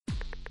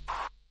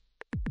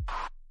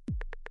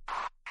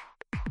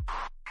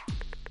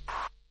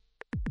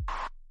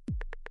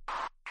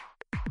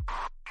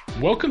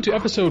Welcome to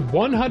episode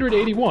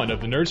 181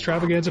 of the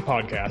Nerdstravaganza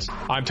podcast.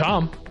 I'm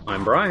Tom.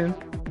 I'm Brian.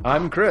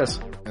 I'm Chris.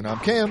 And I'm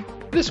Cam.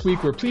 This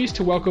week we're pleased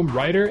to welcome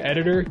writer,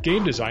 editor,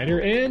 game designer,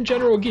 and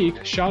general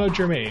geek Shanna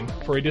Germain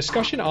for a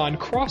discussion on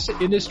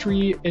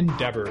cross-industry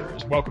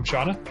endeavors. Welcome,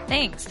 Shanna.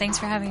 Thanks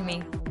for having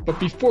me. But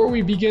before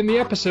we begin the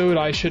episode,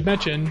 I should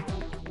mention,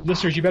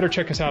 listeners, you better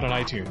check us out on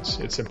iTunes.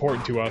 It's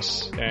important to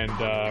us,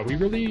 and we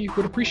really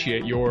would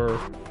appreciate your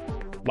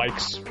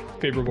likes,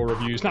 favorable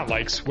reviews. Not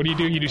likes. What do?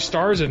 You do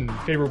stars and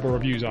favorable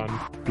reviews on...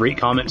 Rate,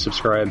 comment,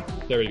 subscribe.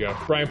 There you go.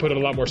 Brian put it a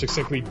lot more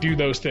succinctly. Do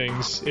those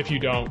things. If you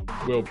don't,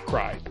 we'll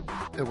cry.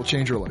 It will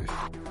change your life.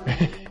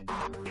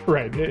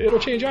 Right. It'll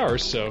change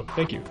ours, so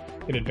thank you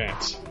in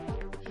advance.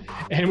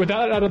 And with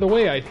that out of the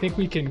way, I think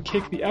we can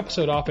kick the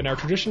episode off in our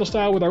traditional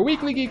style with our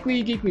weekly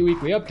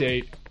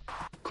update.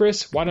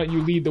 Chris, why don't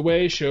you lead the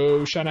way,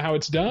 show Shanna how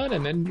it's done,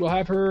 and then we'll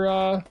have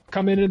her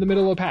come in the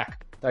middle of the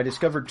pack. I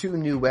discovered 2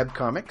 new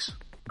webcomics,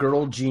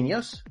 Girl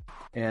Genius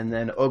and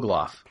then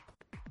Ogloff.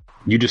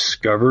 You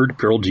discovered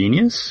Girl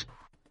Genius?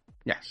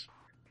 Yes.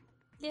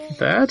 Yay.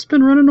 That's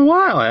been running a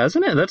while,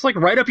 hasn't it? That's like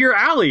right up your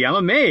alley. I'm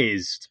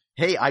amazed.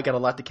 Hey, I got a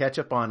lot to catch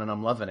up on and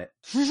I'm loving it.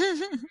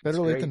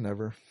 Better late than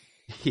never.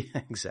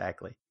 Yeah,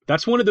 exactly.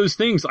 That's one of those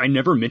things. I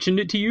never mentioned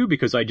it to you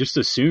because I just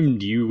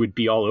assumed you would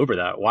be all over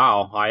that.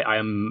 Wow.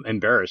 I'm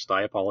embarrassed.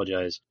 I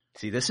apologize.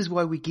 See, this is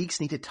why we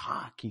geeks need to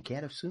talk. You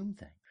can't assume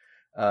things.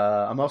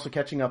 I'm also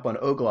catching up on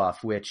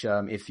Ogloff, which,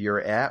 if you're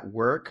at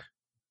work,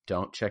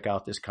 don't check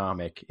out this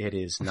comic. It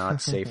is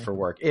not safe for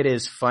work. It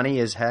is funny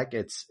as heck.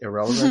 It's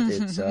irrelevant.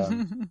 It's,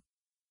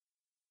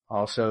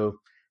 also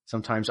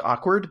sometimes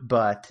awkward,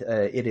 but,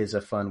 it is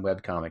a fun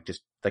webcomic.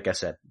 Just like I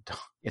said,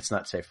 it's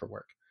not safe for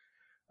work.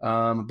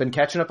 Been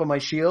catching up on my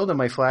Shield and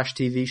my Flash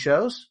TV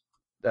shows.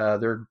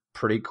 They're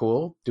pretty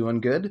cool, doing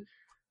good,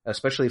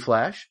 especially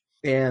Flash.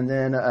 And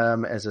then,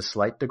 as a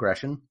slight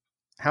digression,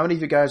 how many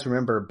of you guys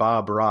remember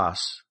Bob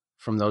Ross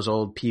from those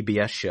old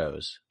PBS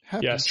shows?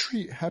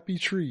 Happy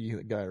Tree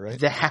guy, right?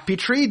 The Happy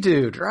Tree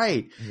dude,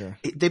 right. Yeah.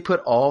 They put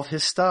all of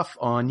his stuff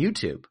on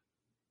YouTube.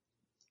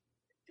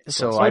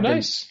 So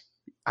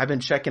I've been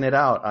checking it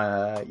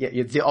out.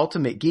 Yeah, the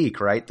ultimate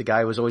geek, right? The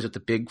guy was always with the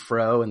big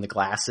fro and the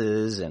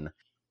glasses and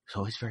was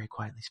always very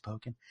quietly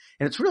spoken.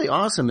 And it's really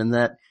awesome in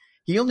that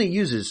he only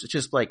uses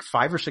just like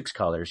 5 or 6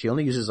 colors. He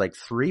only uses like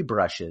 3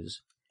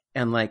 brushes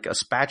and like a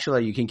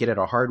spatula you can get at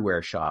a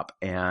hardware shop.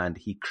 And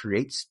he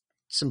creates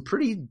some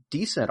pretty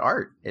decent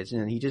art.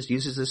 And he just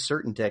uses this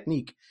certain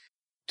technique.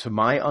 To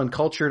my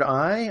uncultured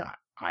eye,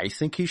 I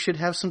think he should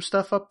have some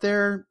stuff up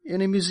there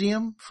in a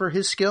museum for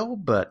his skill.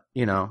 But,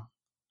 you know,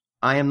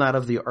 I am not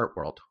of the art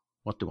world.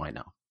 What do I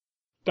know?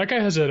 That guy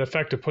has an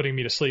effect of putting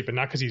me to sleep, and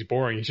not because he's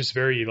boring. He's just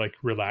very like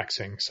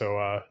relaxing.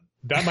 So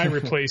that might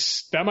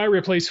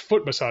replace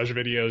foot massage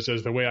videos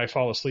as the way I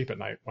fall asleep at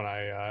night when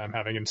I am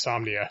having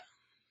insomnia.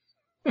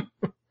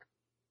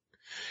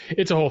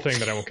 It's a whole thing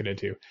that I won't get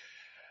into.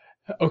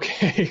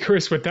 Okay,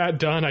 Chris, with that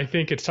done, I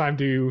think it's time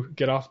to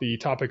get off the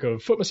topic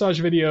of foot massage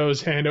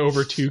videos and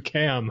over to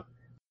Cam.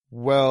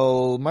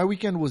 Well, my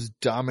weekend was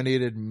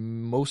dominated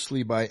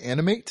mostly by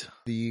Animate,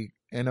 the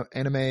anime /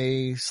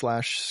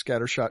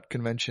 scattershot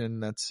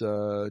convention that's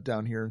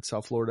down here in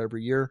South Florida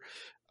every year.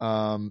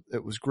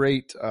 It was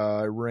great.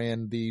 I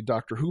ran the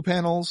Doctor Who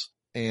panels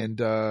and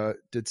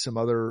did some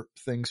other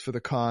things for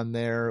the con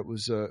there. It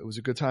was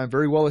a good time,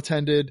 very well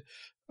attended,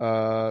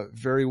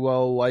 very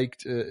well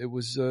liked. It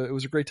was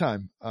a great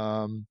time.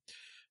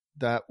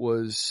 That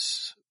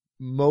was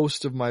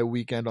most of my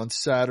weekend. On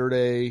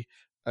Saturday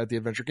at the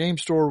Adventure Game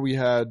Store, we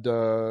had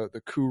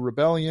the Coup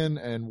Rebellion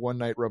and One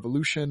Night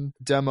Revolution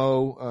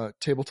demo,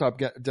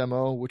 tabletop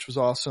demo, which was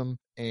awesome.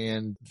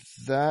 And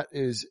that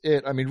is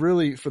it. I mean,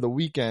 really for the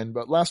weekend.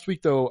 But last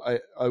week, though,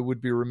 I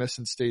would be remiss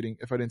in stating,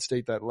 if I didn't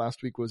state that,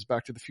 last week was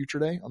Back to the Future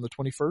Day on the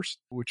 21st,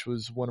 which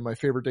was one of my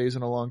favorite days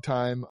in a long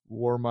time.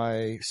 Wore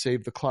my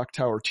Save the Clock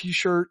Tower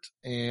t-shirt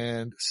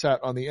and sat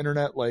on the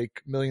internet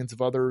like millions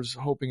of others,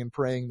 hoping and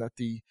praying that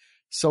the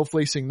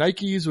self-lacing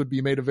Nikes would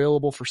be made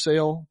available for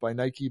sale by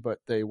Nike, but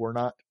they were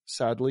not,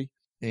 sadly.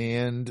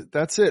 And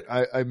that's it.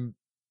 I'm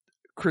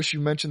Chris,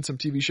 you mentioned some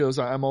TV shows.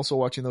 I'm also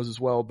watching those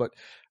as well, but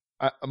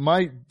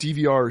my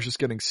DVR is just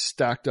getting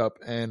stacked up.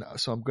 And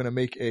so I'm going to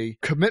make a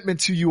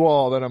commitment to you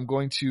all that I'm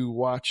going to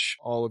watch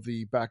all of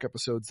the back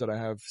episodes that I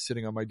have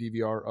sitting on my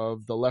DVR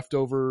of The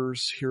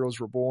Leftovers,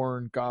 Heroes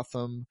Reborn,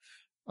 Gotham.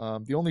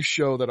 The only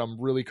show that I'm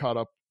really caught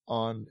up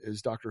on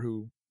is Doctor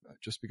Who,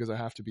 just because I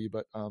have to be,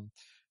 but,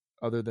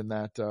 other than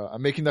that,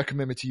 I'm making that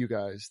commitment to you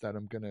guys that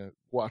I'm going to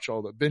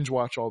binge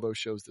watch all those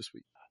shows this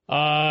week.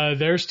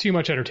 There's too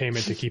much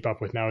entertainment to keep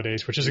up with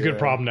nowadays, which is a good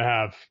problem to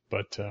have,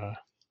 but,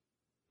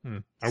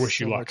 I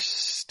wish you luck. Much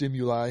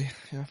stimuli.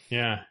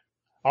 Yeah.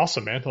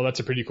 Awesome, man. Well, that's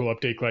a pretty cool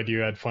update. Glad you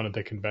had fun at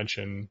the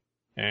convention.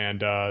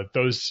 And,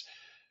 those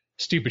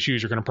stupid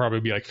shoes are going to probably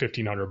be like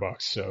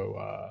 $1,500.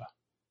 So,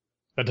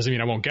 that doesn't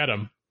mean I won't get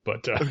them.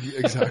 But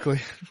exactly,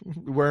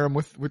 wear them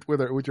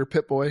with your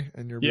Pit Boy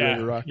and your ready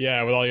to rock.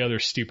 Yeah, with all the other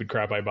stupid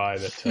crap I buy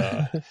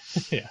that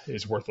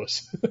is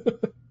worthless.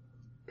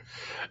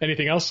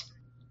 Anything else?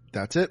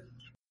 That's it.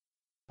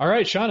 All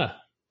right, Shanna,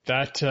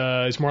 that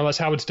is more or less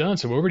how it's done.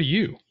 So over to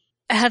you.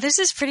 This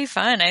is pretty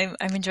fun.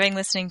 I'm enjoying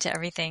listening to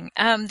everything.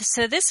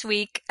 So this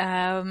week,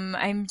 I'm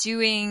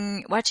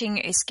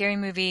watching a scary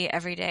movie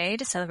every day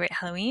to celebrate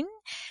Halloween.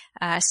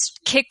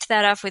 Kicked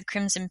that off with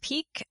Crimson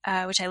Peak,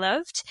 which I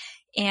loved.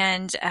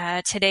 And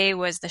today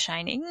was The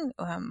Shining,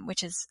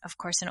 which is, of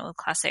course, an old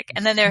classic.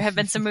 And then there have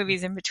been some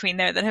movies in between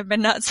there that have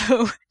been not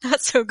so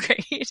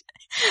great.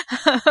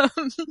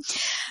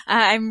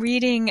 I'm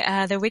reading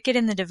The Wicked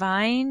and the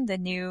Divine, the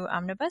new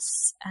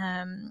omnibus,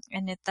 and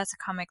that's a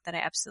comic that I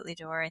absolutely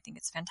adore. I think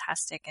it's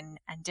fantastic and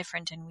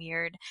different and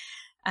weird.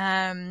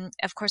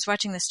 Of course,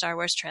 watching the Star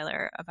Wars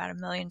trailer about 1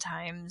 million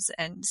times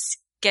and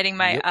getting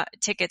my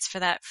tickets for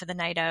that for the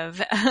night of.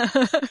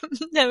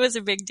 That was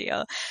a big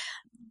deal.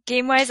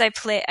 Game-wise,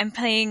 I'm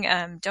playing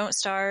Don't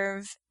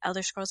Starve,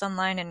 Elder Scrolls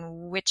Online,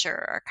 and Witcher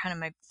are kind of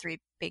my 3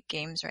 big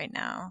games right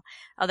now.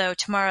 Although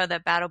tomorrow the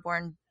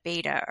Battleborn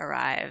beta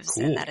arrives,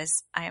 cool. And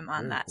I am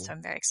on that, cool. So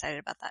I'm very excited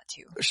about that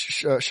too.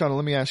 Shauna,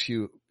 let me ask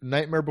you,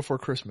 Nightmare Before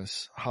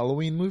Christmas,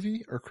 Halloween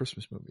movie or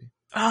Christmas movie?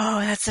 Oh,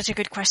 that's such a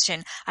good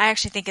question. I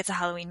actually think it's a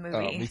Halloween movie.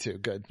 Oh, me too.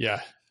 Good. Yeah.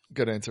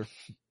 Good answer.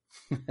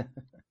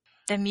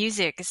 The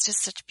music is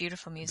just such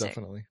beautiful music.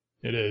 Definitely.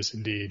 It is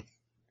indeed.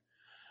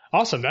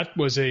 Awesome. That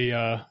was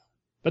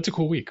that's a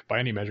cool week by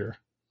any measure.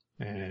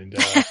 And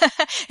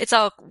it's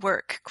all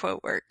work,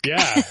 quote work.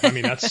 Yeah. I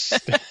mean, that's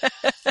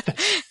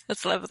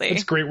that's lovely.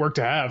 It's great work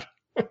to have.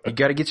 You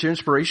got to get your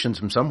inspirations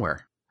from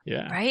somewhere.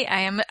 Yeah. Right.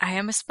 I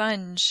am a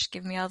sponge.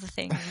 Give me all the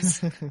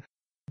things.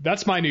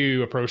 That's my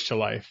new approach to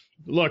life.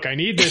 Look, I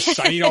need this.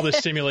 I need all this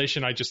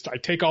stimulation. I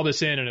take all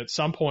this in, and at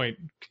some point,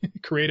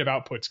 creative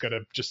output's got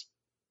to just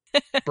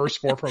burst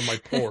forth from my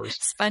pores.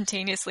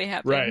 Spontaneously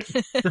happen. Right.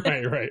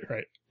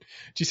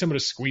 Gee, someone to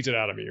squeeze it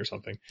out of me or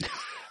something.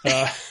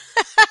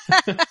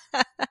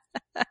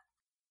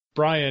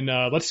 Brian,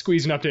 let's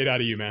squeeze an update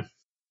out of you, man.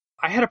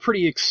 I had a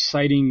pretty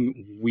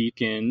exciting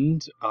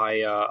weekend.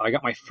 I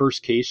got my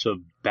first case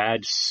of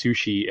bad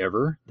sushi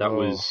ever. That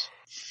was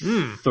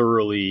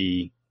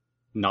thoroughly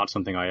not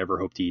something I ever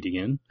hope to eat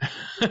again.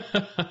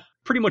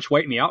 Pretty much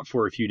wiped me out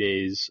for a few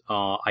days.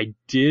 I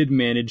did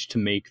manage to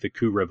make the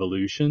Coup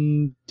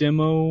Revolution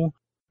demo.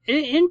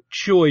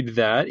 Enjoyed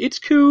that. It's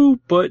Coup,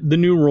 but the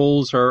new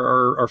roles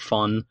are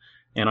fun,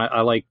 and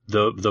I like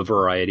the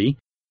variety.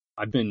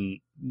 I've been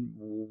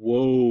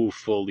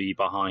woefully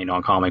behind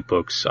on comic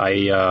books.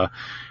 I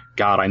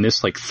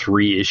missed like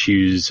 3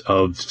 issues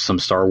of some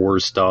Star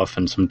Wars stuff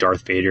and some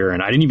Darth Vader,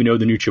 and I didn't even know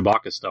the new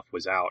Chewbacca stuff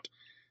was out.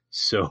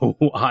 So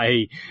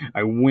I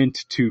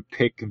went to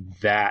pick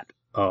that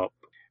up.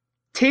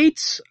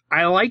 Tate's,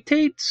 I like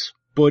Tate's,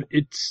 but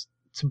it's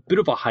a bit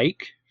of a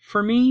hike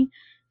for me.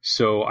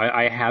 So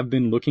I have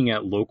been looking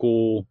at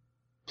local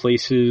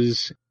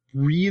places.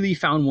 Really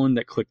found one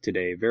that clicked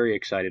today. Very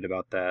excited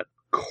about that.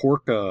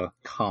 Korka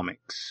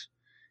Comics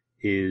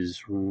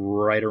is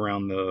right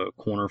around the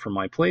corner from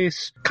my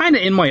place. Kind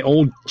of in my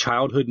old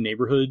childhood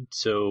neighborhood.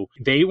 So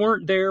they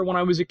weren't there when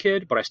I was a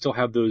kid, but I still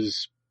have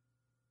those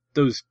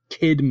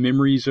kid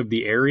memories of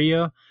the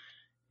area.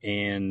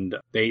 And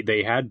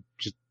they had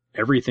just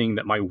everything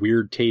that my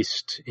weird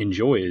taste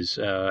enjoys,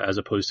 as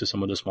opposed to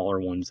some of the smaller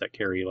ones that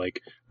carry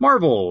like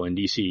Marvel and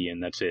DC,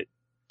 and that's it.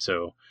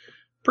 So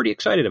pretty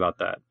excited about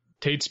that.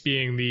 Tate's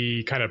being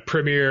the kind of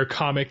premier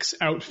comics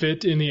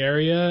outfit in the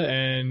area,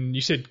 and you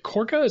said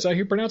Korka? Is that how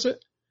you pronounce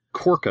it?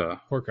 Korka.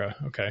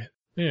 Okay.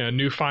 Yeah,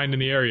 new find in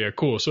the area.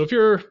 Cool. So if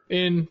you're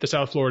in the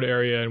South Florida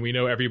area, and we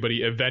know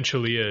everybody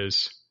eventually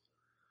is,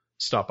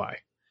 stop by.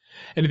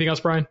 Anything else,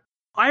 Brian?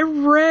 I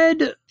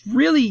read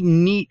really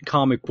neat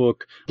comic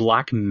book,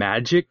 Black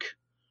Magic,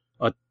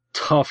 a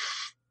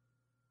tough,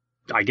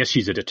 I guess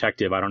she's a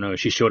detective, I don't know,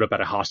 she showed up at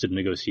a hostage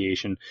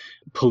negotiation,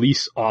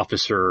 police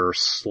officer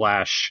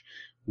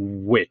 /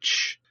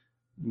 witch.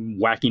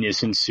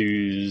 Wackiness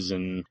ensues,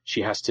 and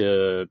she has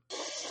to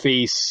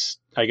face,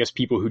 I guess,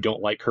 people who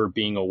don't like her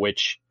being a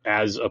witch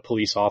as a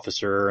police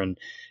officer, and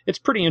it's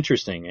pretty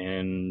interesting,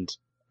 and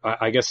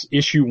I guess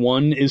issue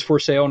 1 is for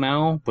sale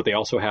now, but they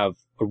also have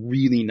a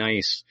really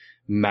nice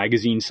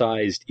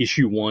magazine-sized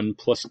issue 1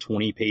 plus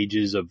 20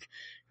 pages of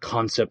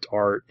concept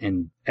art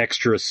and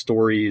extra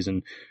stories,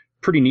 and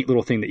pretty neat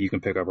little thing that you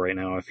can pick up right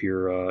now if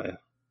you're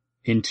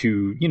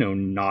into,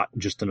 not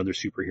just another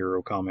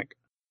superhero comic.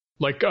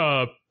 Like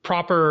a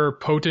proper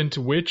potent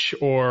witch,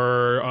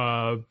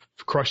 or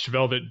crushed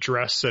velvet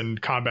dress and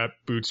combat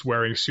boots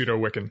wearing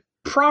pseudo-Wiccan?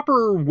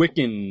 Proper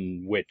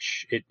Wiccan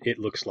witch, it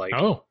looks like.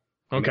 Oh,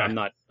 okay. I mean, I'm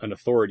not an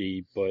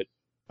authority, but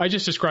I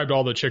just described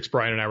all the chicks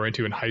Brian and I were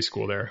into in high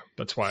school there.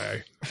 That's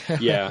why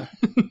Yeah.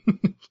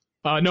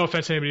 No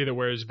offense to anybody that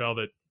wears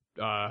velvet.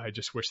 I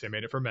just wish they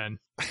made it for men.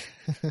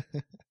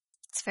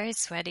 It's very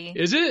sweaty.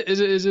 Is it?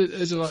 Is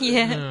it?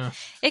 Yeah.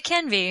 It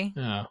can be.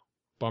 Oh,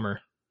 bummer.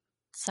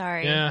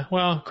 Sorry. Yeah,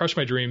 well, crush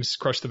my dreams,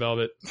 crush the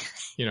velvet,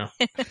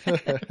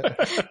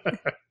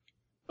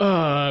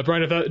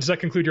 Brian, does that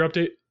conclude your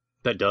update?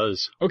 That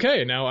does.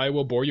 Okay, now I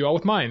will bore you all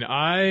with mine.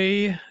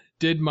 I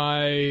did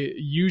my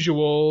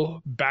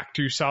usual back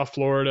to South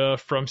Florida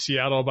from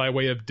Seattle by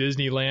way of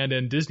Disneyland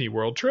and Disney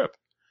World trip.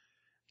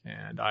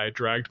 And I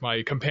dragged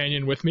my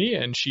companion with me,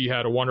 and she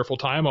had a wonderful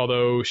time,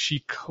 although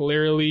she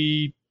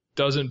clearly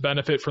doesn't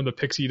benefit from the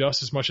pixie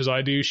dust as much as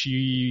I do.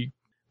 She,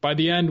 by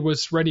the end,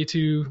 was ready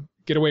to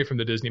get away from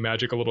the Disney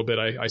magic a little bit,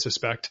 I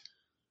suspect.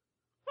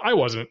 I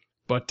wasn't,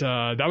 but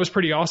that was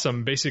pretty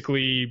awesome.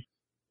 Basically,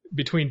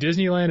 between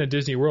Disneyland and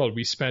Disney World,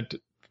 we spent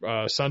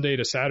Sunday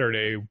to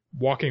Saturday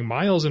walking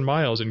miles and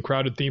miles in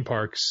crowded theme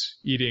parks,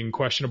 eating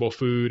questionable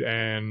food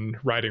and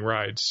riding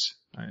rides.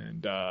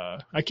 And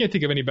I can't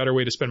think of any better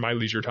way to spend my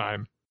leisure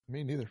time.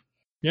 Me neither.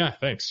 Yeah,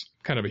 thanks.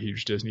 Kind of a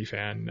huge Disney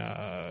fan.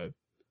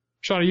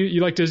 Shauna,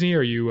 you like Disney,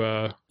 or you...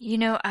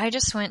 I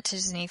just went to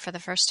Disney for the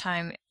first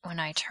time when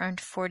I turned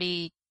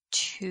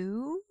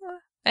 42.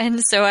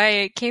 And so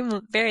I came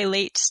very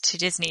late to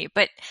Disney,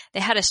 but they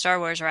had a Star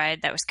Wars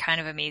ride that was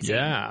kind of amazing.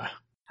 Yeah.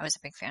 I was a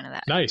big fan of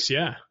that. Nice,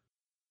 yeah.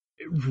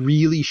 It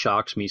really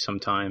shocks me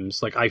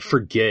sometimes. Like, I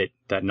forget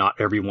that not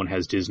everyone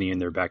has Disney in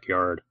their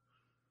backyard.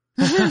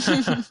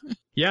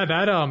 Yeah,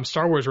 that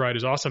Star Wars ride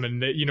is awesome.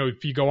 And,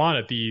 if you go on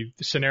it, the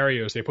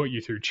scenarios they put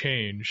you through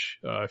change.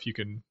 If you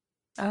can...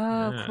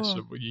 Oh, cool.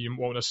 So you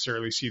won't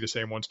necessarily see the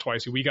same ones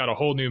twice. We got a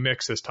whole new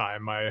mix this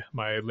time. My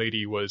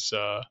lady was...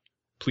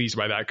 pleased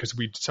by that because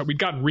we'd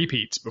gotten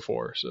repeats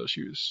before, so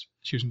she was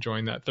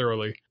enjoying that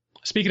thoroughly.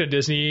 Speaking of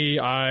Disney,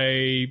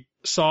 I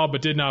saw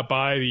but did not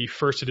buy the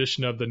first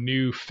edition of the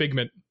new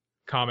Figment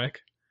comic.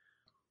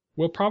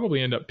 We'll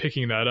probably end up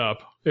picking that up,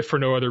 if for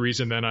no other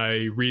reason than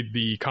I read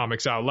the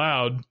comics out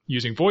loud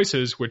using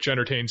voices, which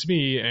entertains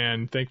me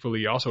and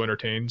thankfully also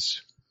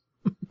entertains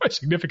my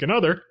significant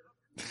other.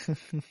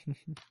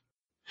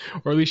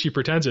 Or at least she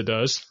pretends it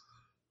does.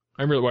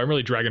 I'm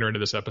really dragging her into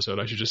this episode.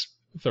 I should just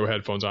throw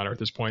headphones on her at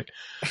this point.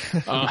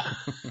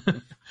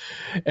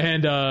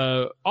 And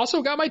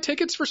also got my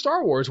tickets for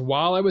Star Wars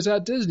while I was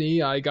at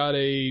Disney. I got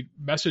a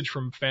message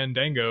from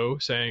Fandango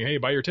saying, hey,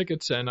 buy your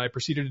tickets, and I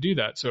proceeded to do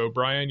that. So,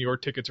 Brian, your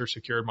tickets are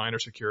secured. Mine are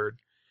secured.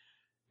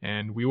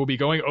 And we will be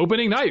going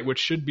opening night, which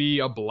should be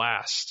a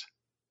blast,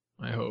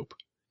 I hope.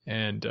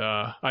 And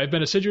I've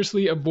been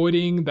assiduously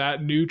avoiding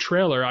that new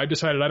trailer. I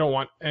decided I don't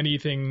want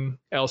anything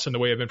else in the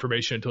way of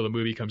information until the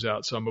movie comes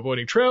out. So I'm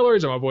avoiding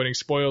trailers. I'm avoiding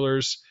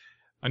spoilers.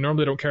 I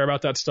normally don't care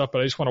about that stuff,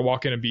 but I just want to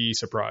walk in and be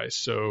surprised.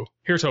 So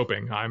here's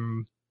hoping.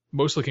 I'm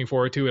most looking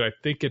forward to it. I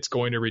think it's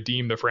going to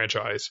redeem the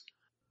franchise.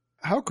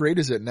 How great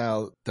is it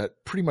now that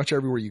pretty much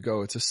everywhere you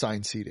go, it's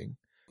assigned seating?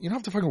 You don't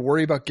have to fucking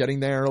worry about getting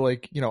there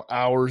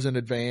hours in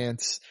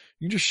advance.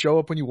 You can just show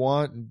up when you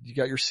want and you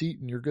got your seat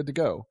and you're good to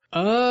go.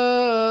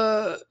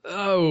 It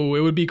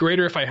would be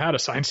greater if I had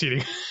assigned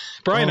seating.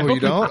 Brian, I hope you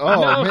don't?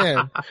 Oh,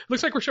 man.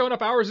 Looks like we're showing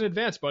up hours in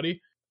advance,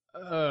 buddy.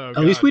 At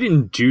least we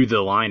didn't do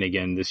the line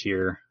again this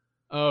year.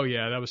 Oh,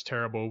 yeah, that was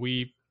terrible.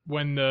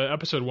 When the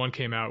episode 1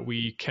 came out,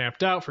 we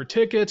camped out for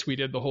tickets. We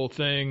did the whole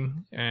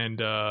thing and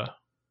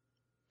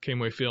came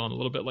away feeling a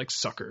little bit like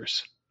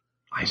suckers.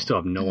 I still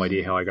have no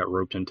idea how I got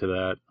roped into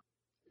that.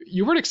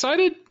 You weren't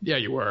excited? Yeah,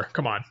 you were.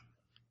 Come on.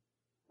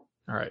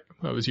 All right.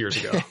 That was years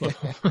ago.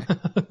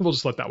 We'll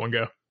just let that one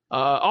go.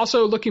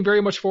 Also, looking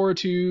very much forward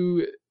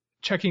to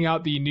checking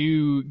out the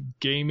new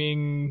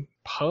gaming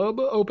pub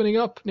opening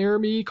up near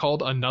me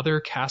called Another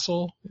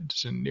Castle.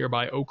 It's in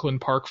nearby Oakland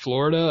Park,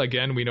 Florida.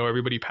 Again, we know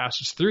everybody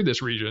passes through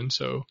this region,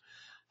 so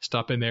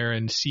stop in there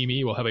and see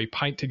me. We'll have a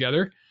pint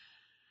together.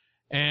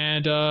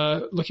 And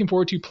looking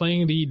forward to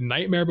playing the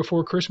Nightmare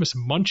Before Christmas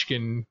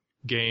Munchkin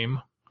game.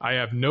 I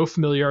have no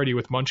familiarity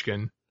with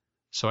Munchkin,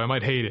 so I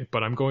might hate it,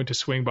 but I'm going to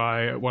swing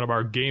by one of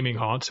our gaming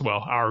haunts.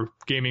 Well, our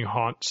gaming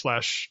haunt /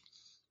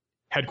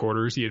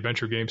 headquarters, the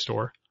Adventure Game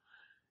Store,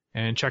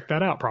 and check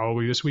that out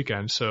probably this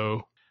weekend.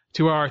 So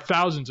to our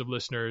thousands of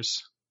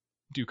listeners,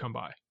 do come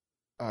by.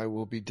 I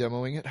will be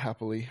demoing it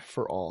happily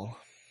for all.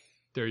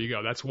 There you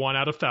go. That's 1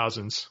 out of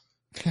thousands.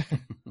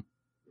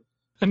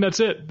 And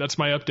that's it. That's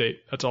my update.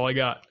 That's all I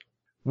got.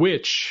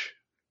 Which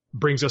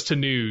brings us to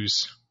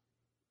news.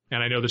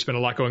 And I know there's been a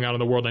lot going on in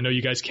the world. I know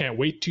you guys can't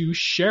wait to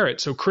share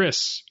it. So,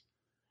 Chris,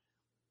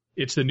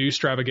 it's the news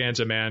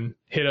extravaganza, man.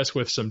 Hit us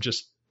with some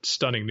just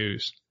stunning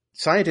news.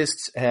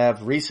 Scientists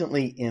have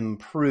recently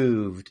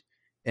improved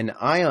an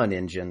ion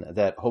engine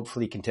that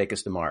hopefully can take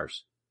us to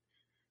Mars.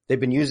 They've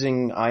been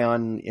using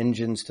ion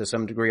engines to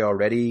some degree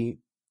already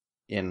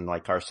in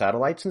like our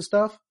satellites and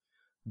stuff,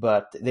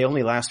 but they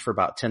only last for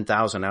about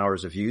 10,000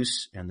 hours of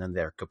use and then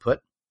they're kaput.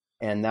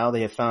 And now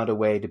they have found a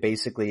way to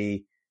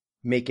basically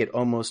make it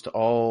almost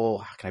all,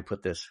 how can I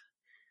put this?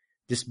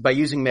 Just by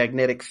using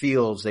magnetic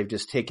fields, they've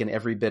just taken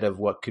every bit of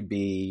what could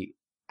be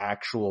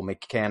actual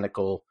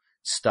mechanical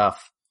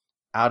stuff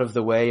out of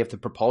the way of the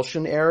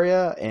propulsion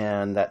area,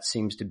 and that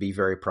seems to be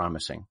very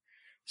promising.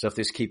 So if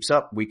this keeps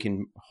up, we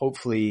can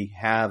hopefully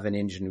have an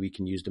engine we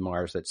can use to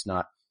Mars that's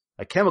not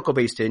a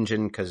chemical-based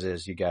engine, because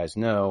as you guys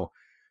know,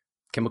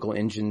 chemical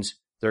engines,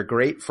 they're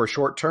great for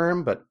short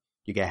term, but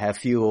you gotta have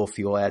fuel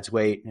adds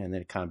weight, and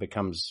then it kind of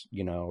becomes,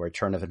 a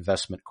return of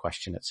investment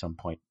question at some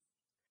point.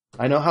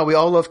 I know how we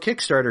all love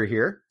Kickstarter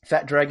here.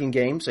 Fat Dragon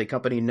Games, a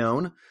company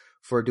known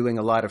for doing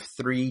a lot of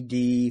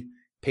 3D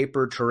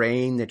paper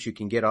terrain that you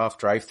can get off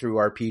Drive-Thru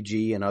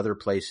RPG and other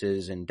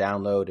places and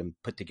download and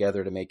put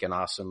together to make an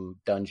awesome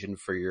dungeon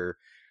for your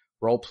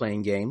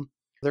role-playing game.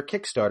 Their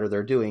Kickstarter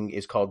they're doing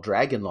is called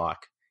Dragonlock.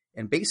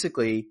 And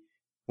basically,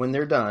 when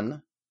they're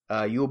done,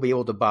 you will be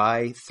able to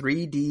buy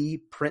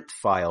 3D print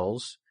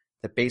files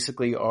that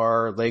basically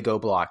are Lego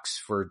blocks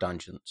for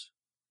dungeons.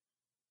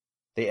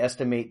 They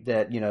estimate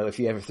that, if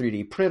you have a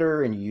 3D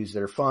printer and you use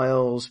their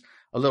files,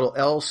 a little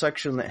L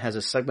section that has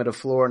a segment of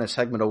floor and a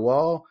segment of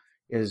wall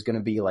is going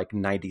to be like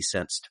 90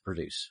 cents to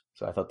produce.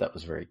 So I thought that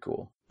was very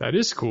cool. That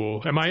is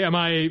cool. Am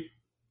I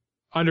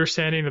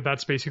understanding that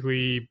that's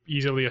basically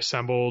easily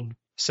assembled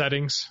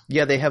settings?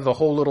 Yeah, they have a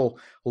whole little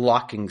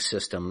locking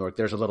system. Like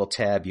there's a little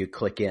tab you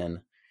click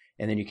in,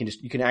 and then you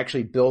can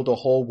actually build a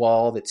whole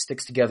wall that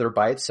sticks together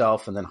by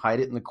itself and then hide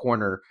it in the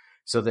corner.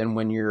 So then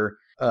when your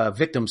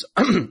victims,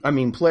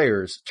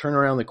 players turn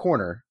around the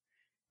corner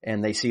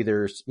and they see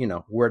there's,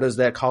 where does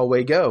that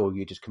hallway go?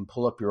 You just can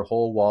pull up your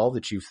whole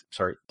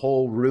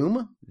whole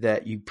room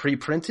that you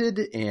pre-printed,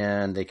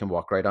 and they can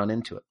walk right on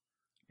into it.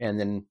 And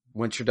then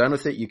once you're done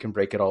with it, you can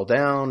break it all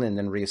down and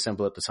then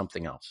reassemble it to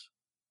something else.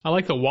 I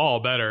like the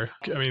wall better.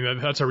 I mean,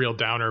 that's a real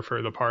downer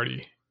for the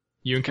party.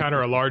 You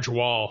encounter a large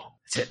wall.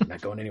 That's it. Not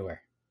going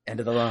anywhere.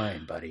 End of the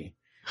line, buddy.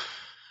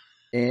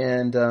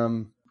 And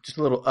just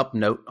a little up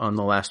note on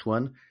the last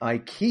one.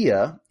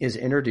 IKEA is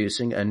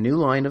introducing a new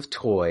line of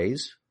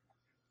toys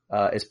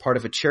as part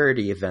of a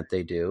charity event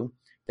they do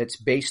that's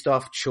based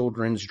off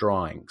children's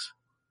drawings.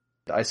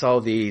 I saw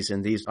these,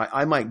 and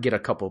I might get a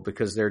couple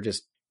because they're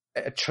just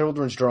a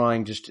children's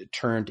drawing just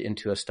turned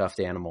into a stuffed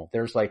animal.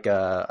 There's like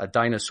a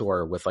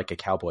dinosaur with like a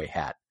cowboy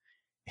hat.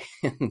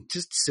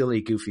 Just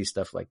silly, goofy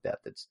stuff like that.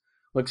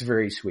 Looks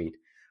very sweet.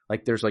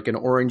 Like there's like an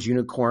orange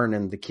unicorn,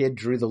 and the kid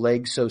drew the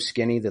legs so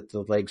skinny that the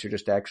legs are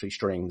just actually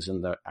strings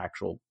in the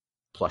actual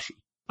plushie.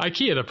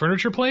 IKEA, the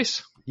furniture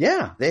place?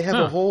 Yeah, they have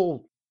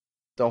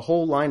the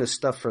whole line of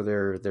stuff for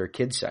their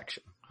kids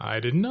section. I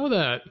didn't know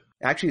that.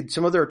 Actually,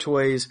 some of their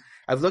toys,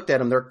 I've looked at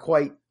them, they're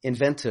quite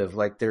inventive.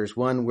 Like there's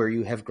one where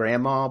you have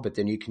grandma, but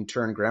then you can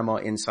turn grandma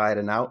inside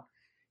and out,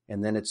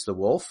 and then it's the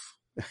wolf.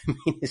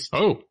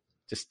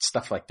 Just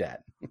stuff like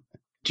that.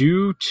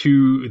 Due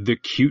to the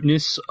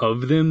cuteness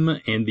of them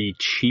and the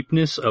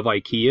cheapness of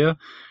IKEA,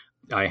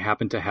 I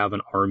happen to have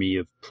an army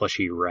of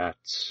plushy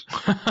rats.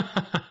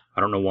 I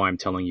don't know why I'm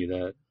telling you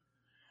that.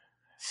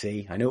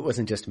 See, I knew it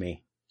wasn't just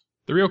me.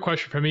 The real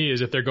question for me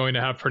is if they're going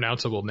to have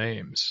pronounceable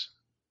names.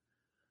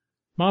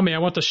 Mommy, I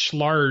want the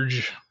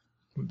Schlarge.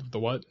 The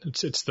what?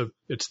 It's the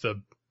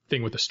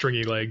thing with the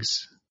stringy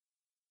legs.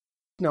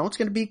 No, it's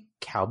going to be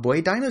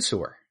Cowboy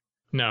Dinosaur.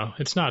 No,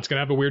 it's not. It's going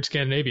to have a weird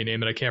Scandinavian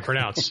name that I can't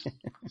pronounce.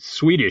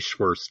 Swedish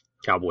worst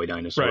Cowboy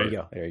Dinosaur. Right.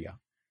 There you go.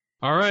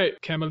 All right,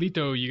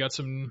 Camelito, you got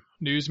some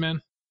news,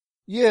 man?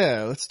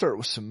 Yeah, let's start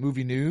with some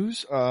movie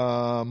news.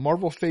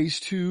 Marvel Phase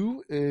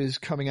 2 is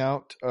coming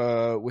out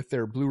with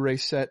their Blu-ray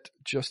set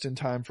just in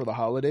time for the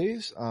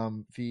holidays.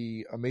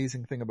 The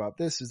amazing thing about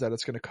this is that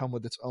it's going to come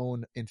with its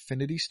own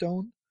Infinity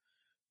Stone,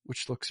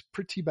 which looks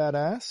pretty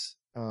badass.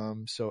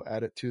 So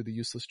add it to the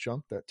useless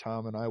junk that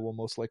Tom and I will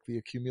most likely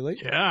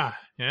accumulate. Yeah.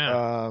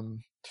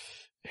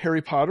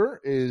 Harry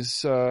Potter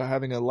is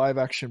having a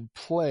live-action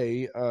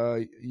play.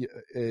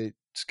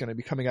 It's going to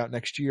be coming out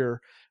next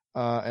year.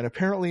 And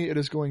apparently it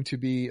is going to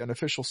be an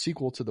official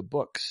sequel to the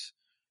books.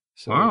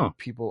 So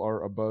people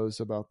are abuzz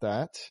about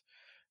that.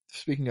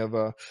 Speaking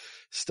of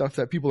stuff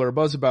that people are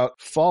abuzz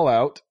about,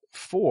 Fallout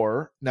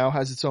 4 now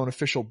has its own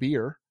official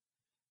beer.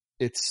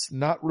 It's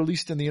not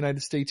released in the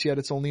United States yet.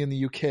 It's only in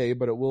the UK,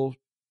 but it will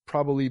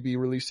probably be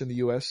released in the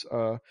US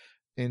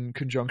in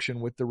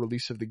conjunction with the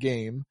release of the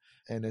game.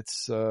 And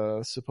it's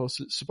supposed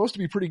to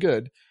be pretty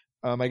good.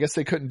 I guess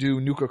they couldn't do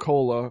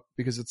Nuka-Cola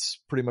because it's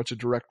pretty much a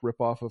direct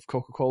ripoff of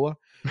Coca-Cola.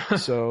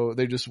 So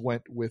they just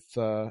went with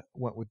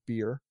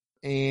beer.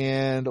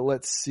 And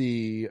let's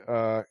see,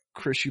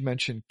 Chris, you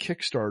mentioned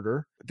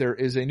Kickstarter. There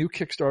is a new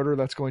Kickstarter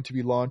that's going to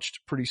be launched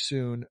pretty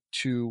soon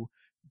to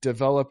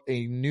develop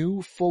a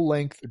new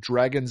full-length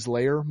Dragon's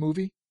Lair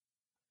movie.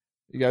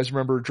 You guys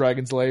remember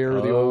Dragon's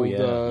Lair, the old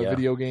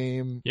video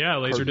game? Yeah,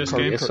 Laserdisc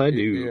game. Yes, I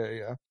do.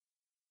 Yeah.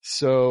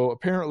 So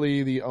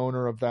apparently the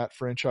owner of that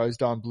franchise,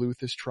 Don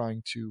Bluth, is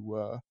trying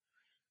to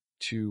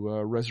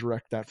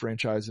resurrect that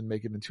franchise and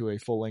make it into a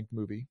full-length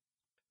movie.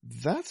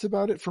 That's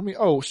about it for me.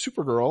 Oh,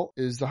 Supergirl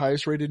is the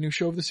highest rated new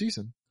show of the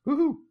season.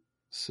 Woohoo!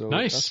 So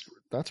nice.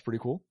 That's pretty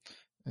cool.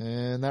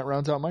 And that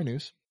rounds out my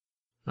news.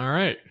 All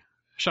right.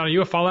 Sean, are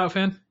you a Fallout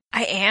fan?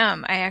 I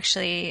am. I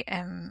actually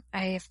I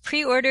have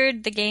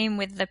pre-ordered the game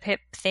with the Pip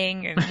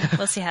thing, and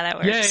we'll see how that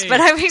works. But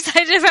I'm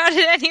excited about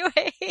it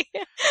anyway.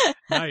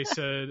 Nice.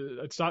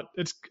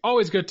 It's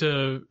always good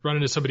to run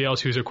into somebody else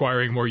who's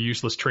acquiring more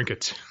useless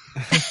trinkets.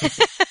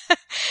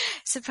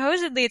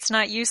 Supposedly it's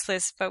not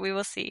useless, but we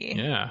will see.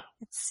 Yeah.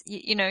 It's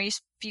you're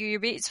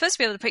supposed to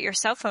be able to put your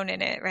cell phone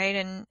in it, right,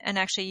 and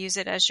actually use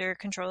it as your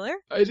controller.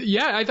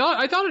 Yeah, I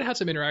thought it had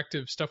some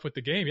interactive stuff with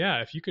the game.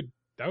 Yeah, if you could.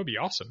 That would be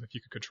awesome if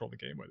you could control the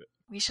game with it.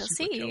 We shall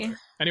Super see. Killer.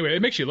 Anyway,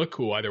 it makes you look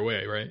cool either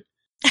way, right?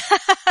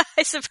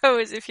 I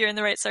suppose, if you're in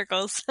the right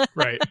circles.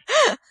 Right.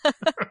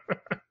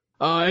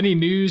 Any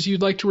news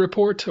you'd like to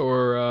report,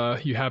 or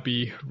you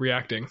happy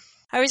reacting?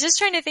 I was just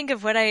trying to think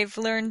of what I've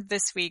learned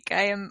this week.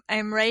 I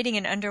am writing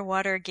an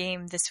underwater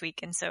game this week,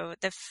 and so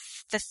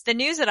the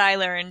news that I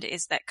learned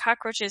is that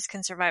cockroaches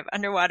can survive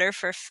underwater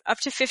for up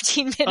to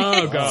 15 minutes.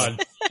 Oh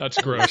God, that's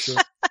gross.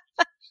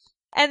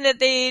 And that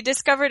they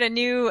discovered a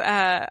new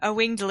a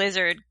winged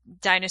lizard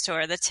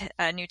dinosaur, the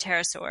new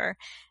pterosaur,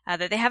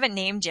 that they haven't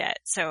named yet.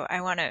 So I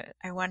want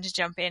to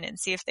jump in and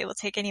see if they will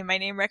take any of my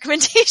name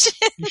recommendations.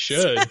 You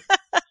should.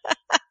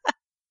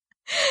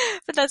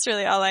 But that's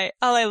really all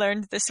I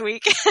learned this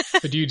week.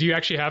 But do you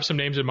actually have some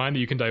names in mind that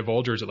you can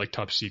divulge, or is it like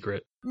top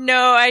secret?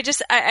 No, I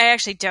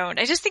actually don't.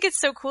 I just think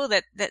it's so cool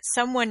that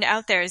someone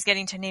out there is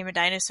getting to name a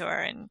dinosaur,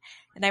 and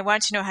I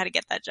want to know how to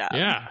get that job.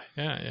 Yeah.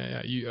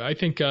 I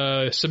think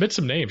submit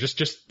some names,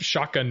 just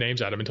shotgun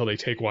names at them until they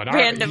take one.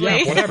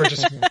 Randomly. Yeah, whatever.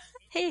 Just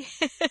Hey.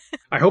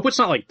 I hope it's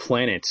not like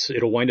planets.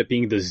 It'll wind up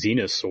being the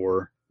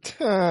Xenosaur.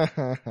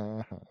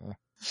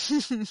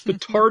 The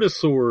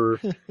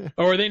Tartosaur.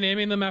 Oh, are they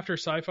naming them after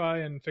sci-fi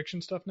and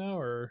fiction stuff now,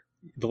 or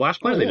the last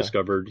planet they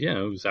discovered? Yeah,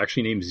 it was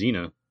actually named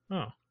Xena.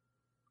 Oh,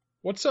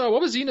 what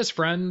was Xena's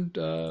friend?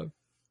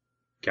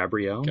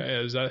 Gabrielle.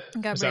 Has that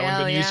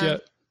one been used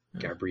yet?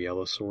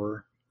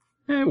 Gabriellasaur.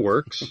 It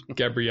works.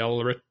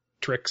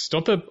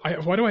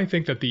 Gabrielletrix. Why do I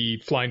think that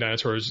the flying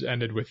dinosaurs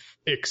ended with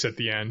Ix at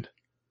the end?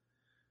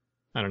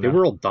 I don't know. They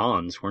were all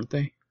Dons, weren't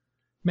they?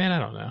 Man, I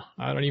don't know.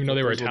 I don't even know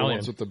they were Italian. The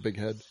ones with the big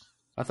head.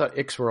 I thought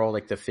Ix were all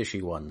like the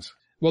fishy ones.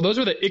 Well, those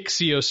are the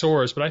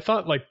ichthyosaurs, but I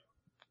thought like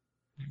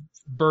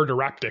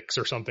Birdoraptix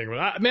or something.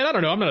 Man, I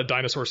don't know. I'm not a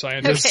dinosaur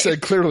scientist. Okay.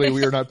 Clearly,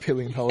 we are not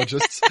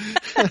paleontologists.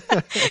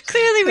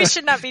 Clearly, we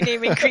should not be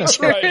naming creatures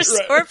Right.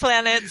 or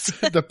planets.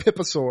 The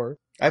Piposaur.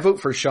 I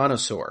vote for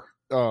Shaunasaur.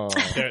 Oh,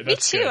 Me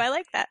too. Good. I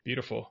like that.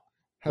 Beautiful.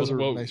 has a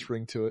We'll- nice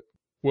ring to it.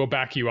 We'll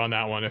back you on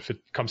that one if it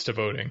comes to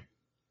voting.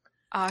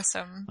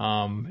 Awesome.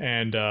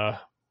 And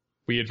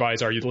we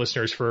advise our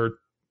listeners for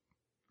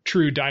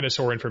true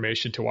dinosaur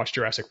information to watch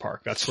Jurassic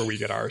Park. That's where we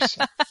get ours.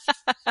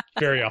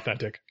 Very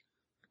authentic.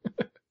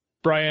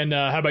 Brian,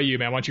 how about you,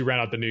 man? Why don't you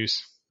round out the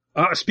news?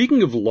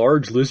 Speaking of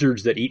large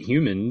lizards that eat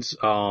humans,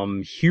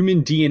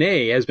 human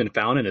DNA has been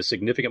found in a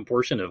significant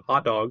portion of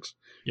hot dogs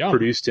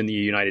produced in the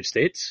United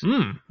States.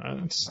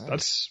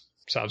 That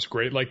sounds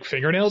great. Like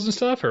fingernails and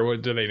stuff, or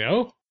what do they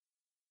know?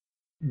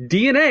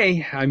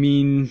 DNA, I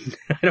mean,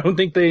 I don't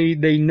think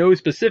they know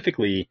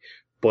specifically,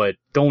 but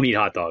don't eat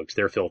hot dogs.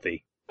 They're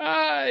filthy.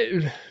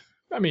 I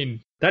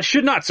mean, that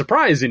should not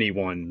surprise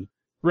anyone.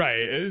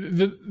 Right.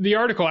 The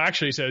article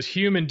actually says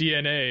human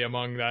DNA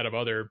among that of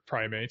other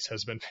primates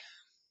has been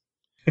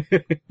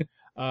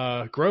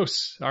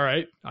gross. All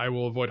right. I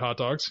will avoid hot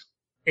dogs.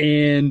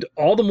 And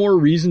all the more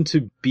reason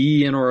to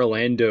be in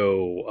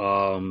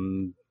Orlando.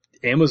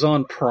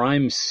 Amazon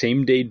Prime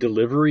same-day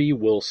delivery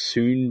will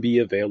soon be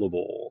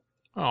available.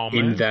 Oh,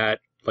 man. In that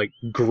like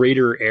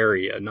greater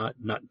area, not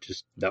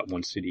just that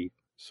one city.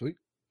 Sweet.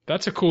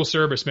 That's a cool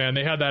service, man.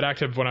 They had that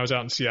active when I was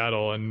out in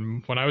Seattle,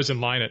 and when I was in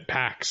line at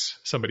PAX,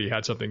 somebody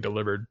had something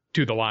delivered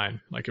to the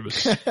line. Like it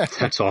was,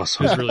 that's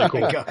awesome. It was really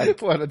cool.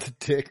 What a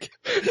dick.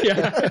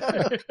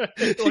 Yeah.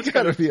 You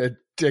gotta be a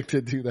dick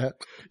to do that.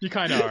 You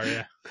kind of are,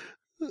 yeah.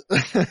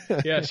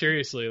 Yeah,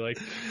 seriously, like.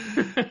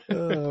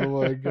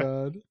 Oh my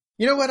God.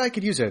 You know what? I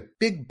could use a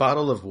big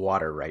bottle of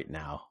water right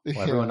now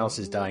while everyone else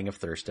is dying of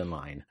thirst in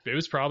line. It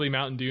was probably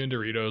Mountain Dew and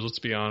Doritos, let's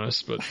be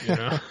honest, but you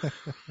know.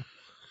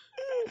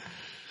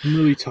 I'm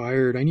really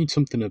tired. I need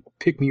something to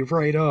pick me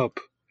right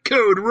up.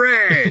 Code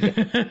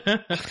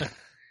Red!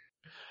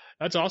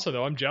 That's awesome,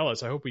 though. I'm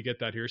jealous. I hope we get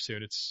that here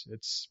soon.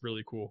 It's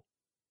really cool.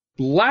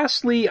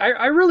 Lastly,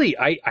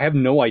 I have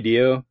no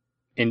idea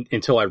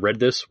until I read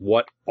this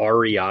what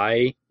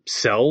REI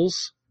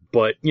sells,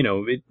 but you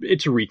know,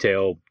 it's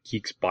retail.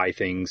 Geeks buy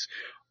things.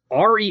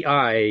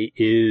 REI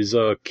is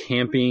a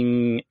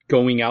camping,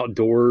 going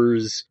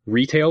outdoors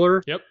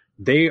retailer. Yep.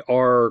 They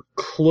are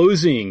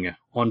closing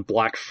on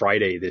Black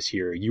Friday this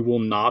year. You will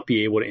not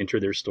be able to enter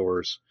their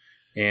stores.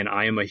 And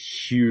I am a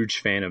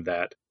huge fan of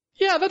that.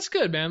 Yeah, that's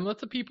good, man. Let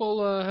the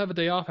people have a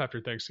day off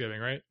after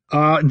Thanksgiving, right?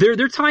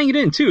 They're tying it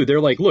in too.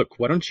 They're like, look,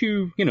 why don't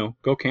you,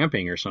 go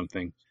camping or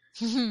something?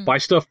 Buy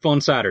stuff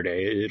on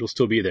Saturday. It'll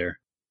still be there.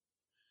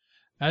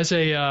 As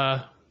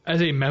a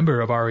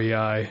member of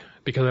REI,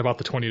 because I bought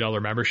the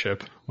 $20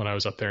 membership when I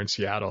was up there in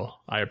Seattle,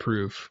 I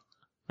approve.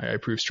 I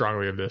approve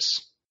strongly of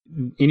this.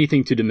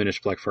 Anything to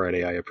diminish Black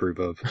Friday, I approve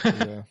of.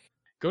 Yeah.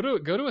 Go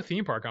to a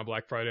theme park on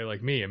Black Friday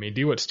like me. I mean,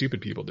 do what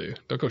stupid people do.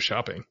 Don't go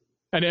shopping.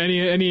 And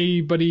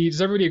anybody,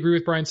 does everybody agree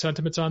with Brian's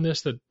sentiments on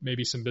this, that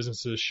maybe some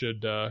businesses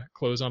should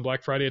close on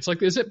Black Friday? It's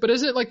like, is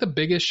it like the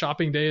biggest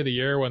shopping day of the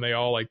year when they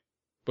all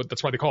but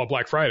that's why they call it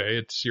Black Friday.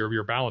 It's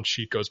your balance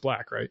sheet goes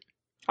black, right?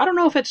 I don't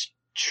know if that's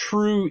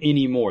true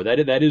anymore.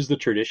 That is the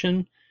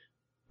tradition,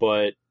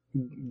 but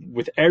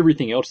with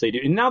everything else they do,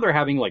 and now they're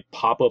having like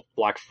pop-up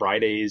Black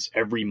Fridays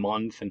every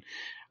month, and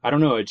I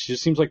don't know, it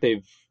just seems like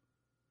they've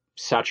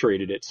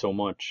saturated it so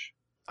much.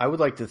 I would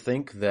like to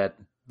think that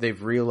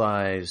they've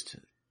realized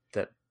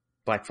that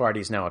Black Friday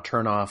is now a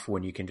turnoff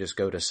when you can just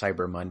go to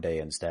Cyber Monday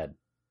instead.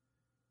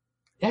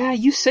 Yeah,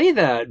 you say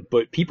that,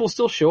 but people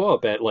still show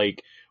up at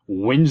like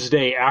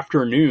Wednesday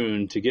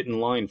afternoon to get in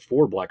line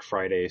for Black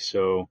Friday,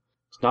 so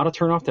it's not a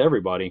turnoff to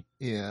everybody.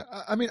 Yeah,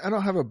 I mean, I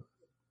don't have a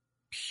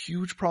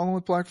huge problem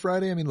with Black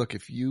Friday. I mean, look,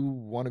 if you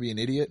want to be an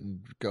idiot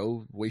and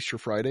go waste your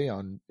Friday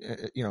on,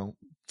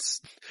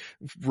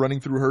 running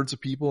through herds of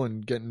people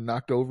and getting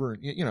knocked over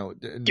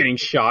and, getting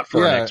shot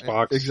for an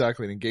Xbox.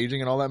 Exactly. And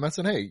engaging in all that mess.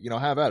 And hey,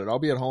 have at it. I'll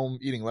be at home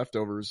eating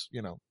leftovers,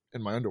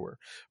 in my underwear.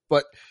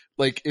 But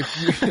like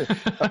if you,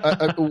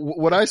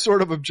 what I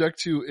sort of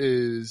object to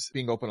is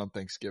being open on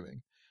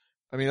Thanksgiving.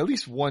 I mean, at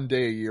least one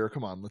day a year.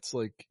 Come on. Let's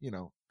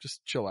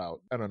just chill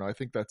out. I don't know. I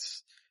think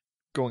that's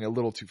going a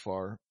little too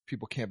far.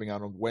 People camping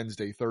out on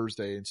Wednesday,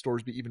 Thursday, and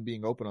stores even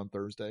being open on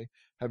Thursday,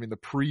 having the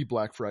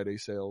pre-Black Friday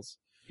sales.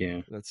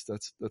 Yeah.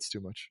 That's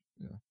too much.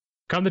 Yeah.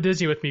 Come to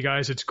Disney with me,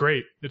 guys. It's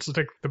great. It's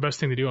like the best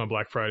thing to do on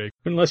Black Friday.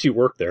 Unless you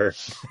work there.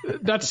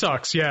 That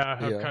sucks. Yeah.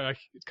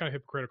 It's kind of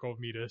hypocritical of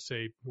me to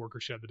say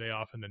workers should have the day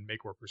off and then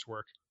make workers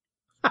work.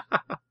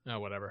 Oh,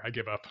 whatever. I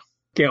give up.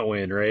 Can't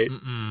win, right?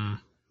 Mm-mm.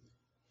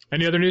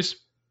 Any other news?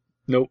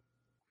 Nope.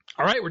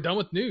 All right, we're done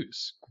with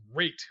news.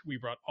 Great. We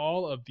brought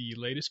all of the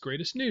latest,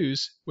 greatest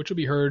news, which will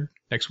be heard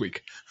next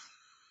week.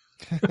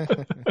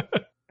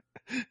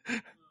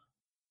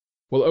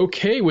 Well,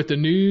 okay, with the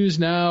news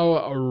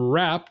now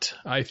wrapped,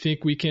 I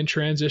think we can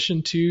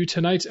transition to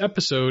tonight's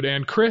episode.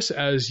 And Chris,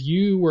 as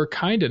you were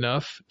kind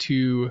enough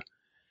to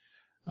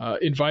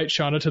invite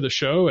Shanna to the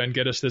show and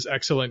get us this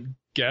excellent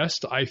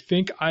guest, I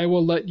think I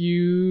will let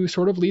you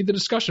sort of lead the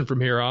discussion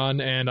from here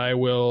on, and I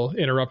will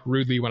interrupt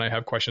rudely when I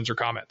have questions or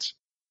comments.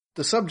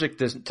 The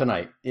subject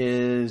tonight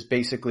is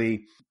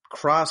basically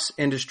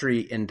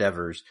cross-industry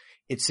endeavors.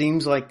 It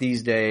seems like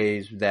these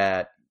days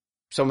that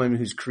someone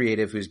who's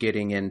creative, who's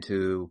getting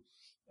into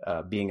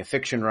being a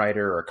fiction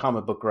writer or a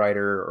comic book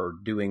writer or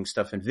doing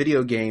stuff in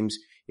video games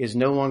is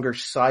no longer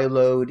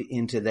siloed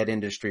into that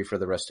industry for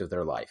the rest of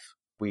their life.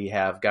 We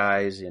have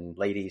guys and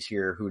ladies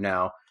here who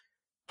now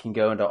can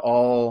go into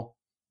all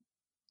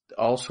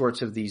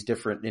sorts of these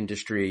different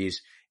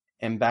industries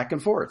and back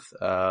and forth.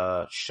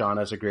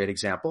 Shauna's a great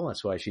example.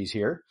 That's why she's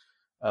here.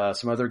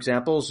 Some other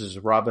examples is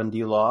Robin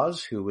D.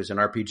 Laws, who was an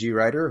RPG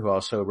writer who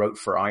also wrote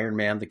for Iron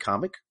Man, the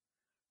comic.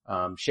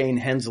 Shane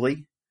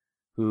Hensley,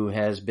 who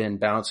has been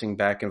bouncing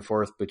back and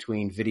forth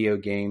between video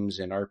games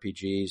and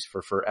RPGs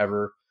for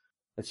forever.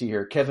 Let's see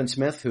here. Kevin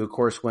Smith, who of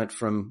course went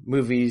from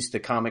movies to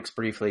comics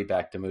briefly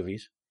back to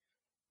movies.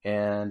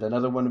 And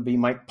another one would be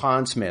Mike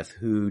Pondsmith,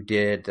 who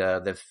did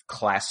the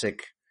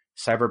classic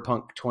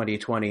Cyberpunk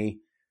 2020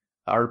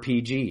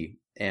 RPG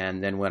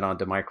and then went on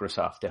to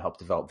Microsoft to help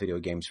develop video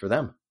games for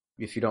them.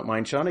 If you don't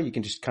mind, Shanna, you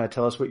can just kind of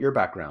tell us what your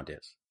background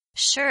is.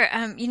 Sure.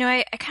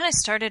 I kind of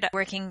started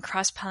working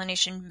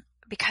cross-pollination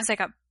because I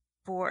got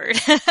bored.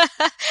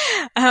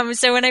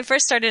 So when I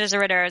first started as a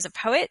writer, I was a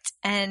poet,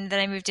 and then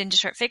I moved into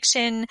short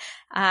fiction,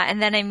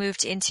 and then I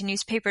moved into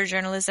newspaper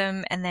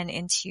journalism, and then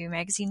into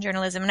magazine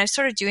journalism, and I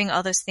started doing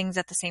all those things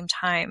at the same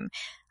time.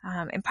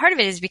 And part of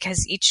it is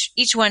because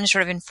each one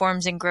sort of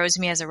informs and grows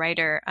me as a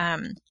writer.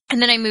 And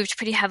then I moved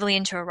pretty heavily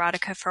into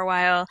erotica for a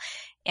while,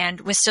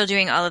 and was still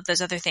doing all of those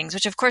other things,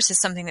 which of course is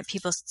something that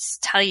people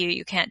tell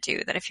you can't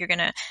do, that if you're going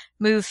to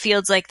move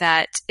fields like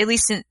that, at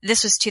least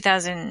this was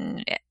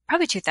 2000,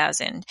 probably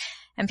 2000.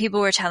 And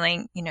people were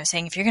saying,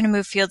 if you're going to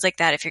move fields like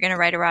that, if you're going to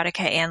write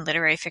erotica and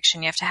literary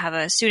fiction, you have to have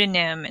a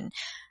pseudonym. And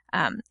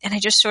I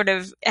just sort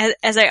of,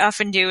 as I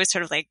often do, was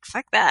sort of like,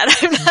 fuck that.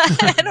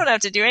 I don't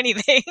have to do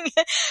anything.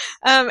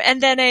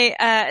 And then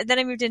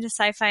I moved into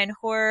sci-fi and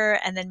horror,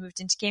 and then moved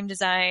into game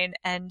design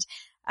and,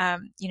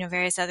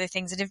 various other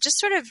things, and have just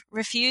sort of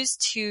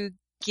refused to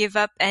give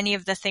up any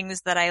of the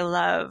things that I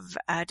love,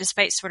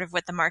 despite sort of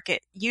what the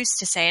market used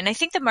to say. And I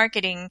think the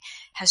marketing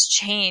has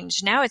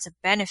changed. Now it's a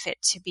benefit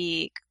to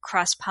be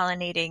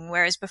cross-pollinating,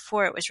 whereas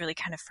before it was really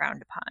kind of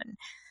frowned upon.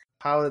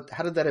 How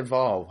did that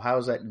evolve? How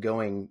is that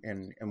going,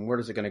 and where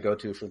is it going to go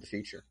to for the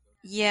future?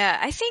 Yeah,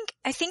 I think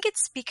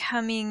it's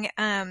becoming,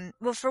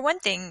 well, for one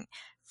thing,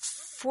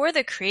 for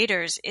the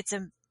creators, it's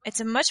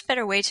a much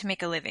better way to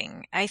make a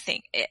living, I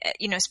think.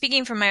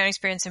 Speaking from my own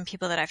experience and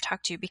people that I've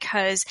talked to,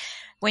 because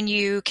when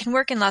you can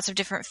work in lots of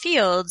different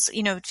fields,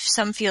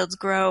 some fields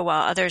grow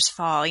while others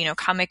fall.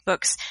 Comic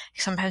books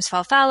sometimes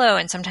fall fallow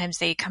and sometimes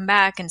they come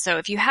back. And so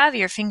if you have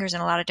your fingers in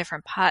a lot of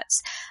different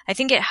pots, I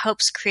think it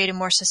helps create a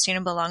more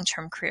sustainable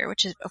long-term career,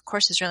 which is, of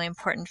course, is really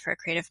important for a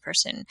creative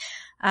person.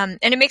 And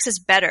it makes us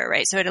better,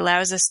 right? So it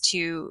allows us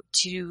to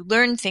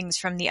learn things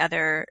from the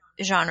other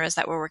genres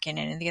that we're working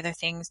in and the other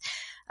things.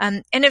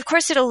 And of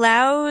course it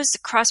allows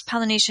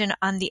cross-pollination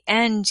on the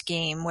end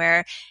game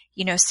where,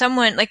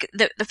 someone like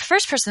the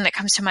first person that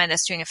comes to mind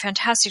that's doing a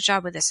fantastic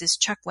job with this is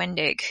Chuck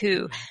Wendig,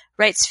 who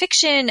writes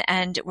fiction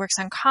and works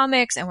on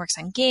comics and works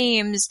on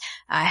games,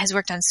 has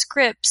worked on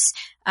scripts,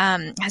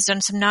 has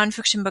done some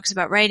nonfiction books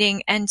about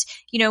writing. And,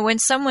 when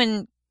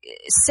someone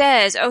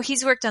says, oh,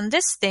 he's worked on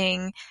this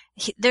thing,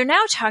 they're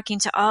now talking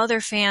to all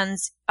their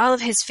fans, all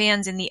of his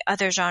fans in the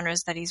other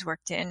genres that he's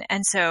worked in.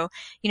 And so,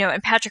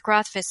 and Patrick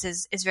Rothfuss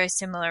is very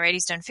similar, right?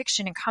 He's done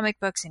fiction and comic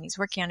books, and he's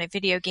working on a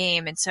video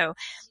game. And so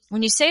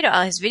when you say to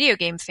all his video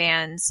game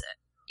fans,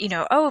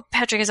 oh,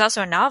 Patrick is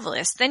also a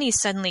novelist, then he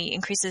suddenly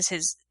increases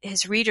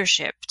his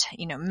readership,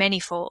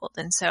 manyfold.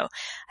 And so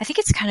I think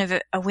it's kind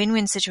of a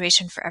win-win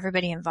situation for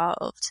everybody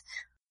involved.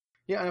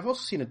 Yeah, and I've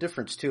also seen a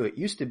difference too. It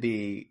used to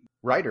be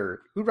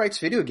writer who writes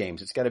video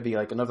games. It's got to be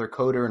like another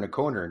coder in a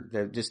corner.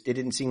 It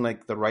didn't seem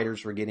like the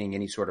writers were getting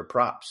any sort of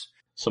props.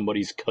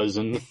 Somebody's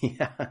cousin.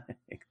 Yeah,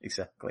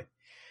 exactly.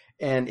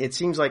 And it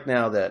seems like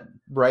now that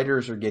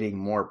writers are getting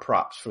more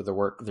props for the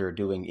work they're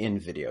doing in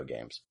video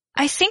games.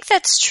 I think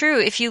that's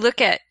true. If you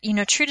look at,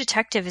 True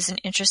Detective is an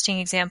interesting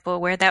example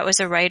where that was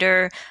a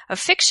writer of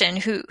fiction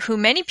who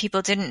many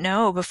people didn't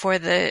know before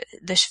the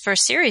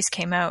first series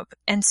came out.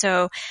 And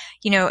so,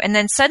 and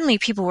then suddenly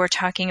people were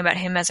talking about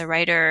him as a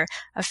writer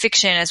of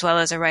fiction as well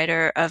as a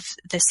writer of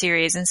the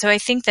series. And so I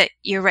think that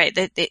you're right,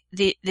 that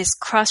this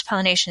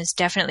cross-pollination is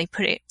definitely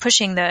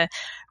pushing the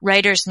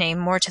writer's name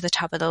more to the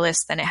top of the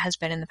list than it has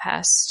been in the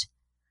past.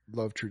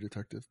 Love True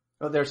Detective.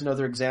 Oh, there's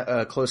another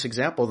close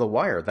example, The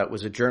Wire. That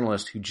was a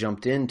journalist who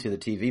jumped into the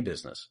TV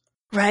business.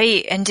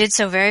 Right, and did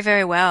so very,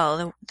 very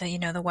well.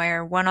 The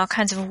Wire won all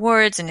kinds of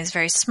awards and is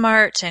very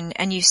smart.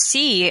 And you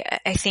see,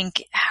 I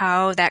think,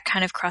 how that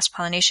kind of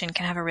cross-pollination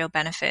can have a real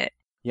benefit.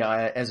 Yeah,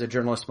 as a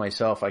journalist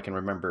myself, I can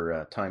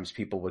remember times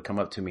people would come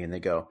up to me and they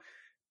go,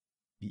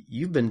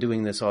 "You've been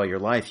doing this all your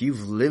life.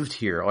 You've lived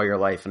here all your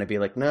life." And I'd be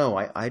like, "No,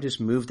 I just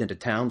moved into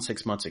town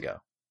 6 months ago."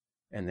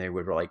 And they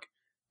would be like,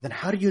 "Then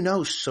how do you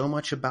know so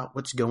much about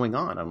what's going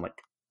on?" I'm like,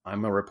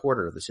 "I'm a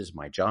reporter. This is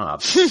my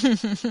job."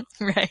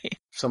 Right.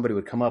 Somebody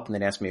would come up and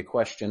they'd ask me a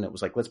question. It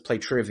was like, "Let's play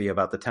trivia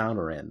about the town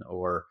we're in."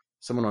 Or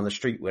someone on the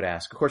street would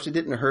ask. Of course, it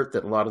didn't hurt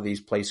that a lot of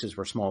these places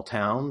were small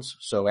towns.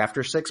 So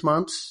after 6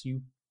 months,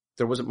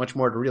 there wasn't much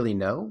more to really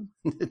know,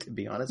 to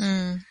be honest.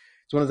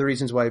 It's one of the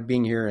reasons why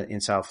being here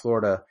in South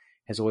Florida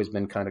has always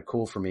been kind of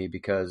cool for me,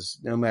 because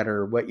no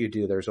matter what you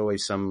do, there's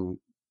always some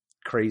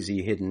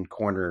crazy hidden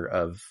corner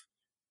of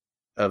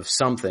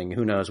something,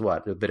 who knows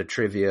what, a bit of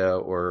trivia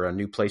or a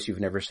new place you've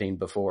never seen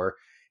before.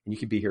 And you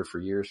could be here for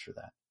years for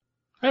that.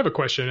 I have a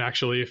question,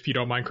 actually, if you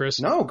don't mind,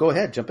 Chris. No, go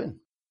ahead. Jump in.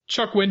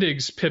 Chuck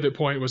Wendig's pivot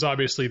point was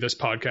obviously this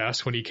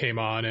podcast when he came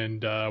on,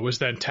 and was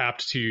then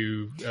tapped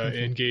to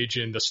engage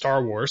in the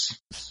Star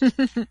Wars.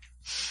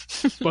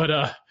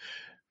 But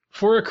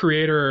for a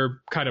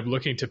creator kind of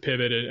looking to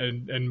pivot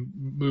and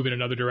move in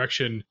another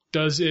direction,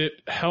 does it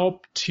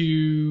help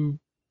to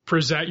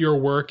present your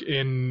work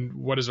in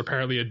what is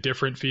apparently a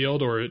different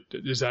field, or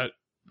is that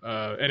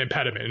an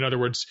impediment? In other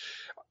words,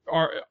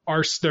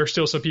 are there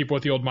still some people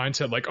with the old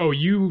mindset like, oh,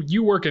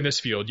 you work in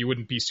this field, you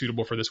wouldn't be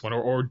suitable for this one?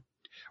 Or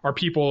are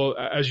people,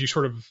 as you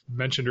sort of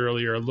mentioned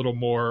earlier, a little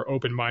more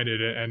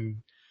open-minded and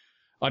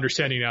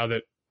understanding now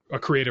that a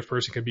creative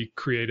person can be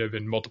creative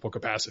in multiple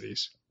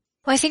capacities?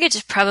 Well, I think it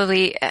just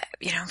probably,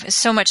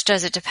 so much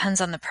does. It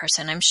depends on the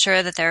person. I'm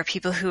sure that there are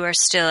people who are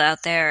still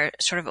out there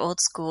sort of old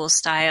school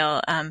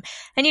style. And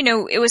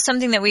it was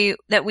something that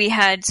we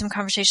had some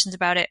conversations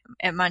about it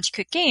at Monty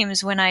Cook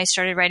Games when I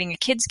started writing a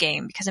kids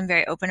game, because I'm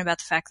very open about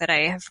the fact that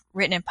I have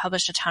written and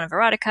published a ton of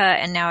erotica,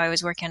 and now I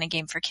was working on a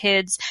game for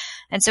kids.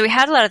 And so we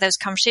had a lot of those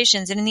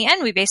conversations. And in the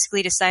end, we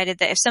basically decided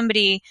that if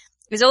somebody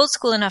is old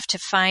school enough to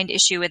find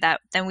issue with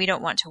that, then we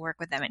don't want to work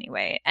with them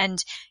anyway. And,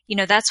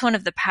 that's one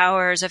of the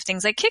powers of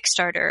things like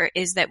Kickstarter,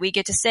 is that we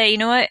get to say, you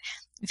know what,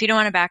 if you don't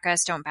want to back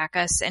us, don't back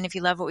us. And if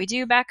you love what we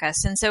do, back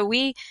us. And so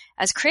we,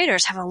 as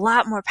creators, have a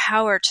lot more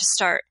power to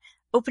start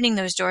opening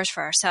those doors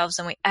for ourselves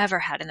than we ever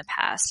had in the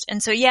past.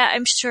 And so, yeah,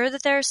 I'm sure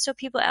that there are still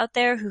people out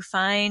there who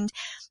find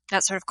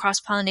that sort of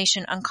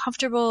cross-pollination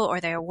uncomfortable, or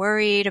they're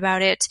worried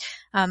about it.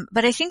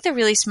 But I think the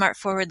really smart,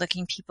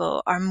 forward-looking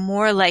people are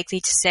more likely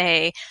to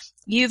say,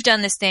 you've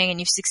done this thing and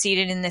you've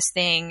succeeded in this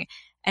thing,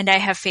 and I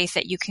have faith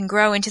that you can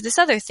grow into this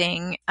other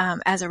thing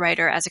as a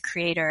writer, as a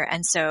creator.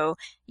 And so,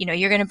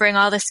 you're going to bring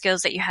all the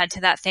skills that you had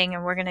to that thing,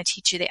 and we're going to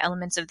teach you the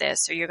elements of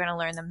this, or you're going to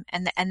learn them,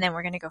 and then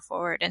we're going to go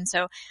forward. And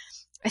so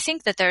I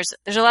think that there's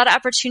a lot of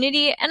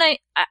opportunity, and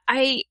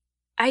I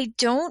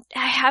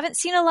haven't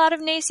seen a lot of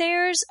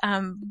naysayers,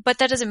 but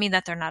that doesn't mean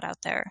that they're not out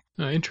there.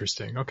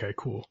 Interesting. Okay,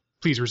 cool.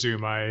 Please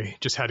resume. I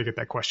just had to get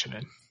that question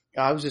in.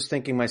 I was just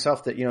thinking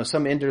myself that,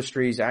 some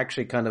industries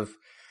actually kind of,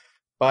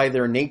 by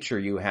their nature,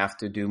 you have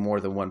to do more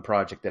than one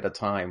project at a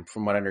time.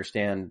 From what I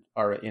understand,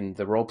 are in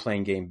the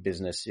role-playing game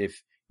business,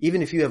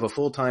 even if you have a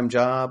full-time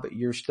job,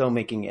 you're still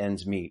making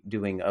ends meet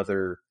doing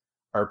other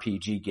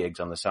RPG gigs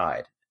on the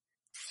side.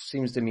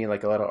 Seems to me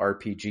like a lot of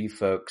RPG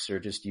folks are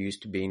just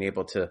used to being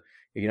able to,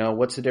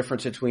 what's the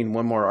difference between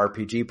one more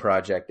RPG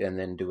project and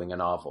then doing a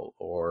novel,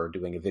 or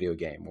doing a video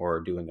game, or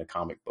doing a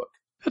comic book?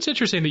 That's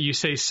interesting that you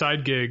say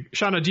side gig.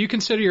 Shanna, do you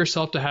consider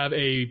yourself to have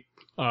a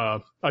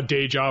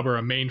day job or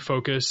a main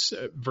focus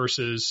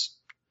versus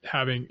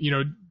having,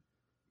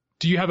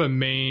 do you have a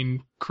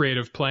main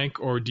creative plank,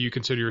 or do you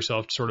consider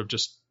yourself sort of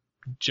just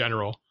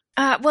general?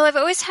 Well, I've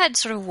always had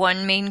sort of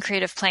one main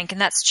creative plank, and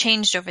that's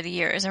changed over the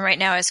years. And right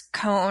now, as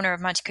co-owner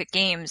of Monte Cook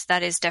Games,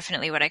 that is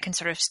definitely what I can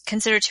sort of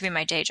consider to be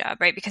my day job,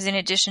 right? Because in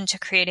addition to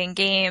creating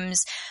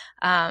games,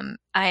 I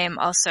am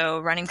also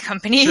running the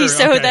company. Sure,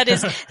 so okay. that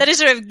is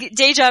sort of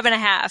day job and a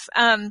half.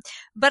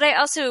 But I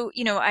also,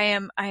 I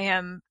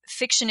am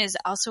fiction is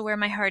also where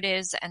my heart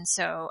is. And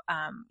so,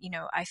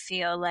 I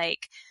feel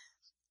like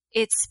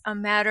it's a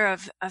matter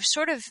of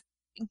sort of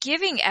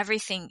giving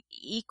everything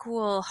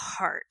equal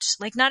heart.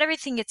 Like not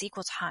everything gets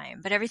equal time,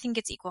 but everything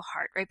gets equal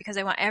heart, right? Because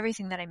I want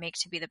everything that I make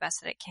to be the best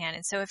that it can.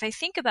 And so if I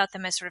think about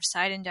them as sort of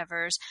side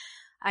endeavors,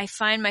 I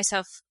find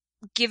myself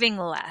giving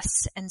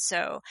less. And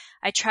so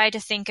I try to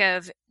think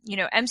of,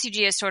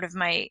 MCG as sort of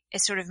my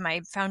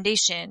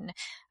foundation.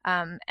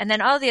 And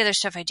then all the other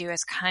stuff I do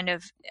is kind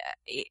of,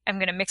 I'm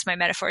going to mix my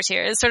metaphors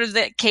here. It's sort of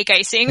the cake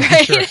icing,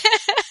 right? Sure.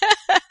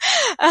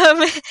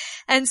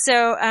 And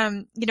so,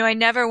 I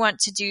never want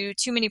to do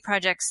too many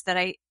projects that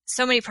I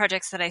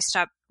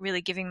stop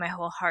really giving my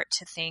whole heart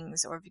to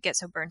things or get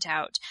so burnt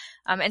out.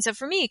 And so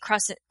for me,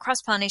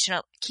 cross-pollination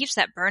keeps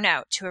that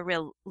burnout to a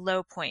real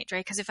low point,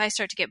 right? Because if I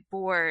start to get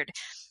bored,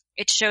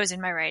 it shows in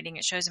my writing,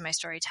 it shows in my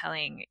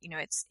storytelling.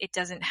 It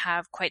doesn't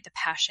have quite the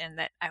passion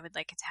that I would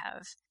like it to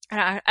have.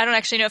 I don't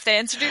actually know if that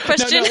answered your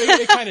question. No,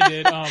 it kind of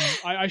did.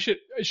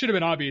 It should have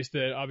been obvious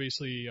that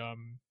obviously,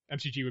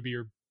 MCG would be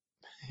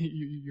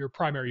your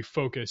primary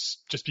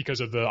focus just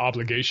because of the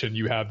obligation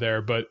you have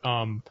there. But,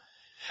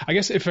 I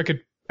guess if I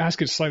could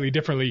ask it slightly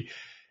differently,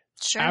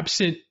 sure.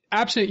 absent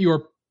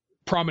your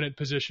prominent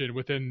position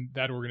within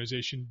that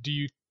organization, do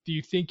you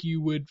think you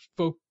would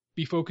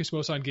be focused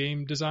most on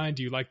game design?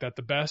 Do you like that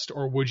the best,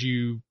 or would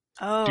you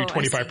do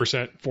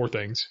 25% for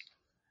things?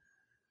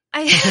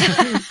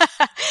 I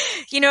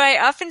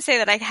often say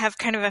that I have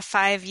kind of a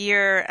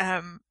 5-year,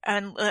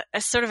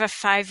 a sort of a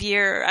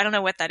 5-year, I don't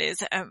know what that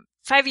is,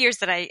 5 years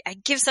that I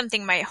give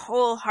something my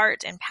whole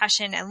heart and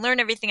passion and learn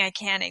everything I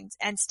can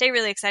and stay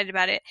really excited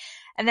about it.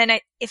 And then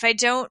if I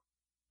don't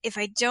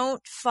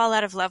fall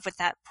out of love with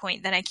that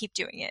point, then I keep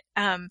doing it.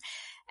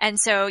 And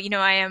so,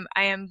 I am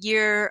I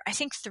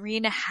think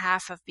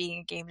 3.5 of being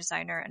a game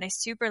designer, and I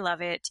super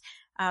love it.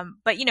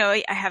 But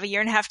I have a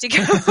year and a half to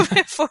go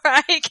before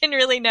I can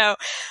really know.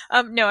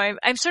 No,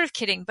 I'm sort of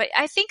kidding, but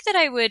I think that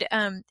I would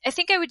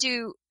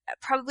do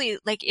probably,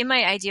 like, in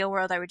my ideal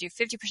world, I would do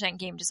 50%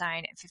 game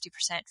design and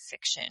 50%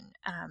 fiction.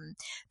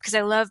 Because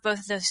I love both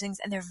of those things,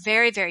 and they're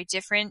very, very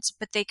different,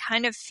 but they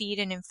kind of feed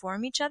and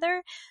inform each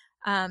other.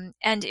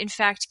 And in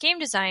fact, game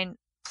design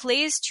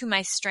plays to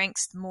my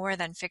strengths more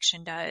than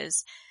fiction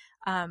does.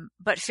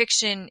 But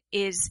fiction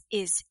is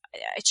a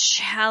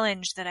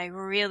challenge that I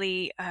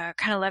really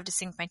kind of love to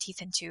sink my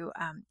teeth into,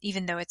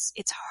 even though it's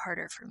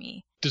harder for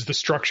me. Does the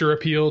structure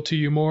appeal to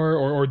you more,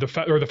 or the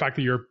fact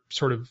that you're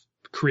sort of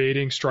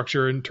creating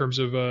structure in terms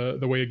of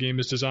the way a game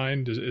is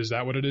designed? Is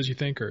that what it is, you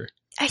think? Or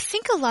I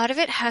think a lot of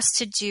it has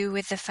to do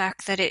with the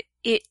fact that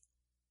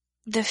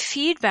the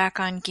feedback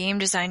on game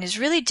design is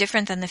really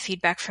different than the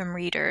feedback from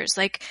readers.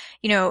 Like,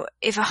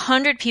 if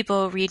 100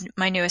 people read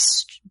my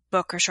newest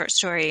book or short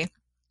story,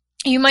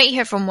 you might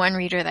hear from one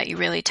reader that you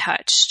really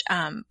touched,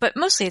 but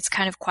mostly it's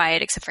kind of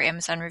quiet except for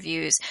Amazon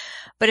reviews.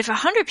 But if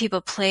 100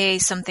 people play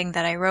something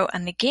that I wrote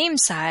on the game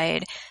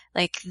side,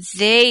 like,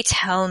 they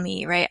tell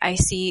me, right?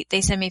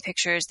 They send me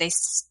pictures,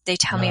 they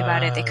tell me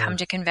about it, they come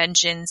to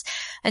conventions.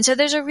 And so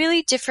there's a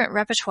really different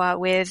repertoire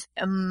with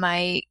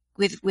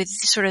with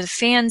sort of the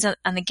fans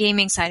on the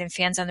gaming side and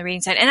fans on the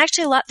reading side. And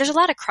actually there's a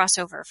lot of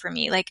crossover for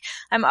me. Like,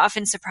 I'm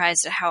often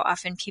surprised at how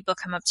often people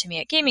come up to me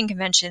at gaming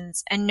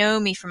conventions and know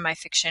me from my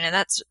fiction. And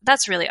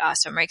that's really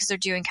awesome, right? Because they're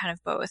doing kind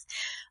of both.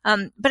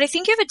 But I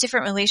think you have a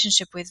different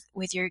relationship with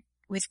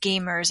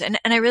gamers. And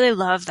I really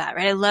love that,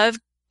 right? I love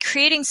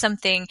creating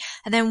something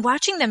and then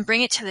watching them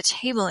bring it to the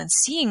table and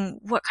seeing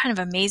what kind of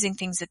amazing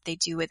things that they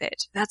do with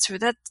it.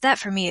 That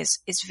for me is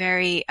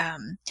very,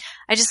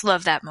 I just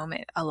love that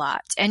moment a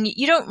lot. And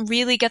you don't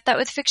really get that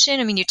with fiction.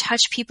 I mean, you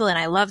touch people, and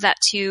I love that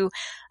too.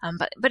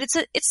 But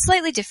it's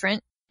slightly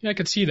different. Yeah, I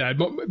could see that.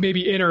 But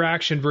maybe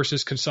interaction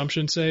versus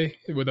consumption, say,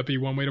 would that be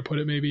one way to put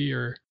it, maybe?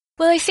 Or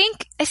well, I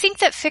think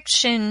that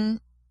fiction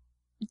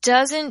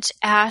doesn't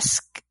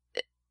ask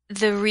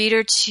the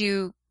reader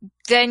to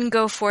then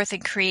go forth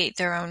and create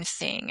their own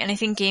thing. And I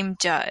think gaming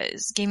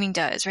does,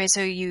 right?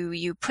 So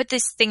you put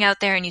this thing out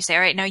there and you say,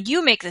 all right, now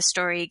you make the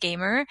story,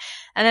 gamer.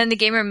 And then the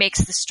gamer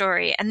makes the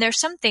story. And there's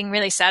something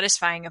really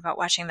satisfying about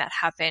watching that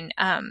happen.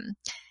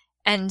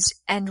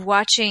 And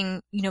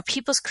watching,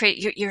 people's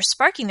you're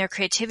sparking their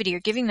creativity.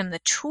 You're giving them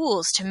the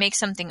tools to make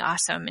something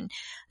awesome. And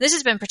this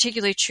has been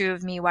particularly true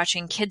of me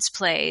watching kids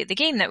play the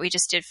game that we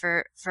just did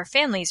for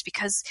families,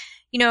 because,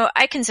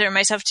 I consider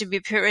myself to be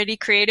pretty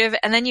creative.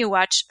 And then you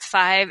watch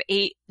 5,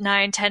 8,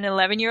 9, 10,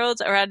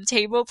 11-year-olds around a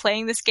table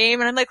playing this game.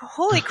 And I'm like,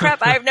 holy crap,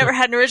 I've never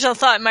had an original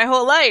thought in my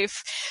whole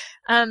life.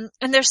 And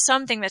there's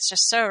something that's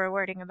just so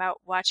rewarding about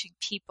watching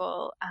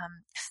people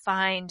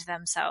find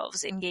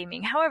themselves in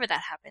gaming, however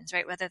that happens,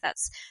 right? Whether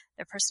that's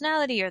their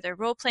personality or their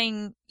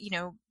role-playing,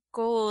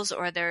 goals,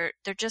 or their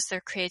just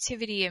their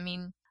creativity. I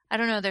mean, I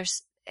don't know.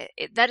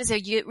 that is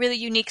a really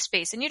unique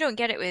space, and you don't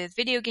get it with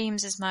video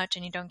games as much,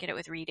 and you don't get it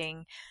with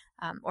reading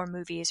or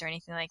movies or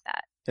anything like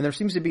that. And there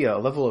seems to be a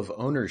level of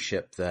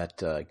ownership that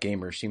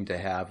gamers seem to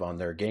have on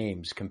their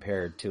games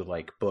compared to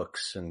like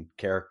books and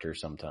characters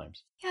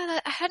sometimes. Yeah,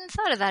 I hadn't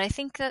thought of that. I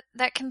think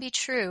that can be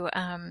true.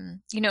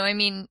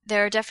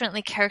 There are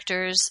definitely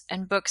characters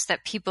and books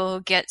that people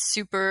get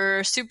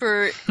super,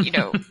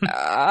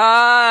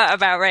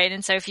 about, right?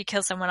 And so if you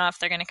kill someone off,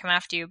 they're going to come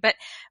after you. But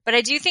I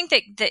do think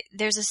that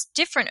there's a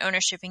different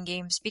ownership in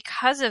games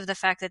because of the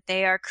fact that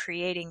they are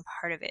creating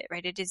part of it,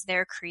 right? It is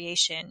their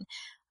creation.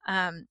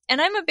 And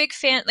I'm a big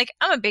fan,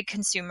 I'm a big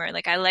consumer.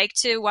 I like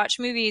to watch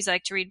movies, I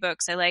like to read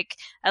books. I like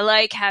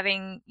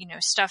having,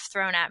 stuff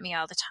thrown at me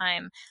all the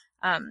time.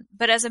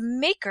 But as a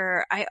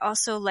maker, I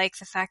also like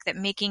the fact that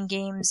making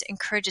games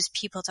encourages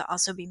people to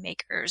also be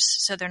makers,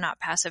 so they're not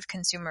passive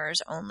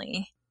consumers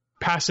only.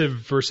 Passive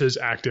versus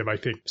active, I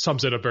think,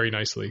 sums it up very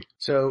nicely.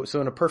 So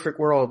in a perfect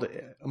world,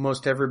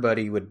 most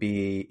everybody would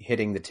be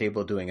hitting the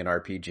table doing an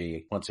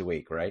RPG once a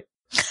week, right?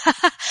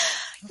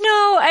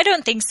 No, I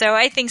don't think so.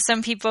 I think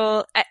some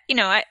people,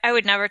 I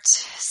would never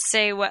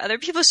say what other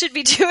people should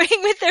be doing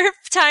with their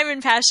time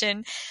and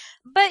passion.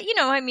 But,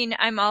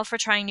 I'm all for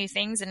trying new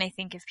things. And I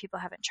think if people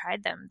haven't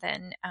tried them,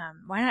 then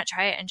why not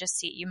try it and just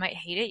see? You might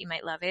hate it. You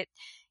might love it.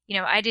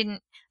 I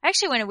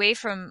actually went away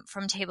from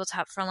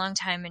tabletop for a long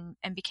time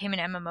and became an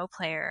MMO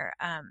player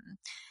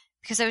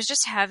because I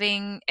was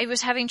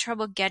having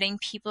trouble getting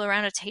people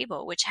around a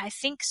table, which I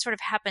think sort of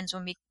happens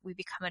when we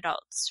become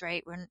adults,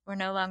 right? We're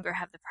no longer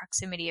have the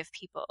proximity of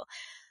people.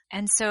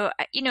 And so,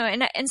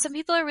 and some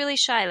people are really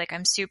shy,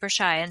 I'm super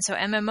shy. And so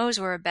MMOs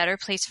were a better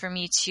place for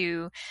me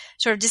to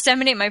sort of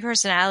disseminate my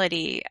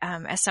personality,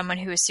 as someone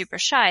who is super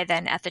shy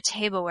than at the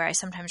table where I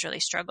sometimes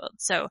really struggled.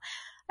 So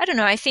I don't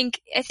know. I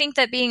think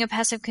that being a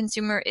passive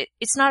consumer,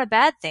 it's not a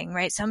bad thing,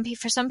 right?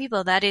 For some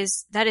people, that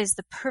is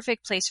the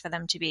perfect place for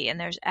them to be. And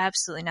there's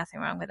absolutely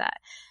nothing wrong with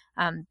that.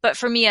 But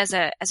for me as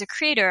a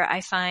creator,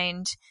 I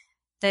find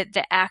that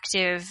the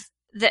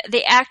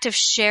act of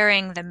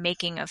sharing the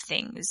making of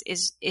things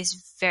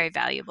is very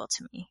valuable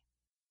to me.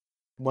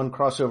 One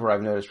crossover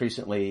I've noticed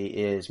recently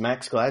is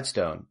Max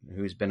Gladstone,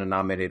 who's been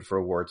nominated for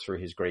awards for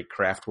his great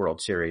Craft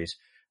World series,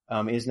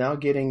 is now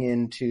getting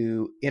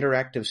into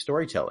interactive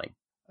storytelling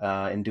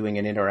and doing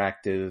an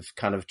interactive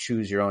kind of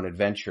choose your own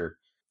adventure.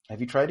 Have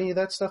you tried any of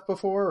that stuff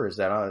before, or is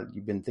that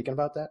you've been thinking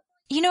about that?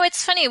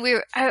 It's funny.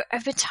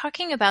 I've been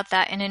talking about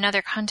that in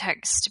another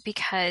context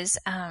because,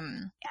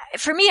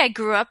 for me, I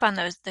grew up on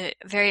the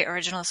very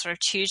original sort of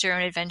choose your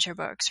own adventure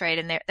books, right?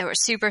 And they were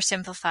super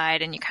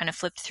simplified and you kind of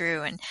flipped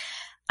through and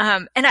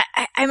I'm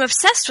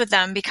obsessed with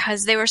them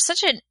because they were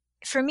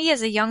for me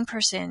as a young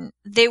person,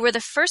 they were one of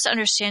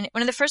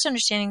the first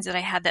understandings that I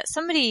had that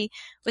somebody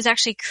was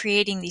actually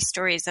creating these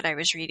stories that I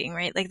was reading,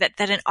 right?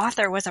 That an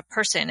author was a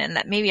person and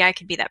that maybe I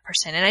could be that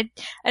person. And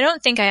I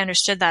don't think I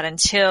understood that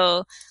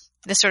until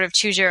the sort of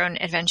choose your own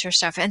adventure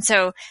stuff. And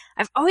so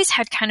I've always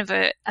had kind of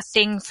a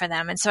thing for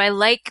them. And so I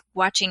like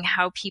watching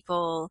how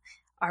people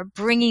are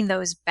bringing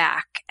those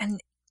back. And,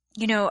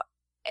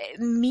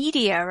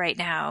 media right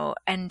now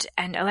and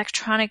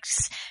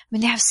electronics,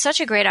 they have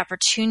such a great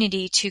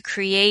opportunity to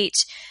create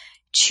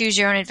choose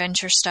your own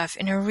adventure stuff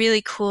in a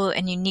really cool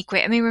and unique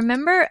way.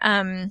 Remember,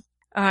 I'm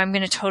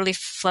going to totally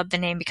flub the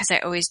name because I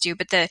always do,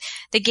 but the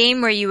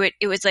game where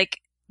it was like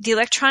the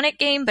electronic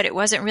game, but it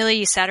wasn't really,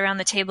 you sat around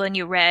the table and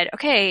you read,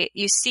 okay,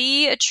 you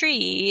see a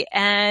tree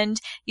and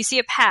you see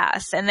a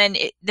path. And then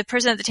the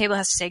person at the table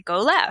has to say, go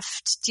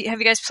left. Have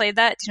you guys played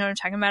that? Do you know what I'm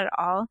talking about at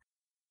all?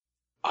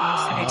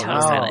 Oh, okay,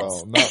 total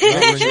silence.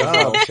 Good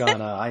job,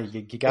 Shanna.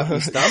 You got me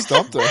stumped.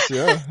 Stumped us,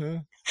 yeah.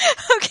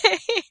 Okay.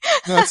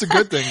 No, that's a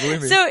good thing,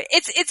 believe me. So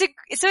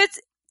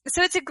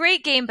it's a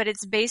great game, but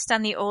it's based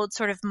on the old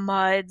sort of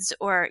MUDs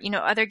or,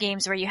 other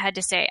games where you had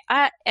to say,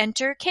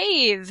 enter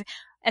cave.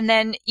 And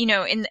then,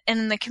 in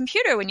the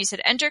computer, when you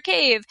said enter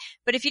cave,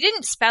 but if you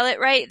didn't spell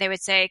it right, they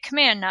would say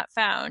command not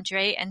found,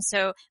 right? And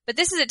so, but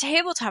this is a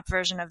tabletop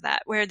version of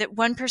that where that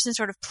one person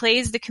sort of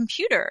plays the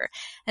computer.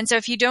 And so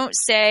if you don't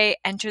say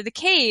enter the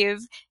cave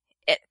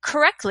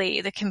correctly,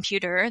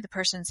 the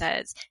person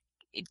says,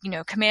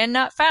 command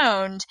not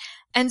found.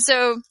 And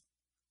so,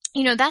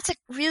 that's a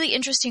really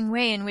interesting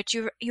way in which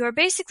you are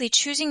basically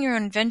choosing your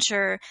own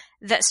adventure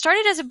that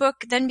started as a book,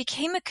 then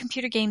became a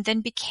computer game,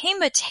 then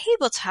became a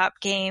tabletop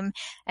game,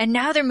 and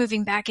now they're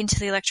moving back into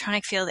the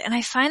electronic field. And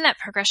I find that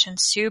progression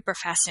super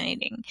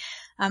fascinating.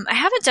 I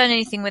haven't done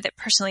anything with it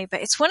personally,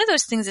 but it's one of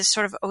those things that's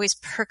sort of always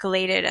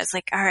percolated as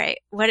all right,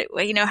 how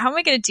am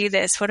I going to do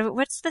this?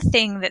 What's the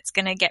thing that's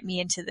going to get me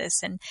into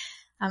this? And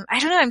I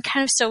don't know, I'm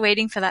kind of still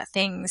waiting for that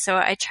thing, so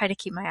I try to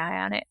keep my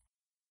eye on it.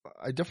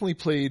 I definitely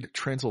played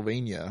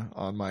Transylvania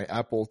on my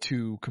Apple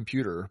II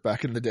computer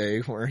back in the day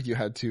where you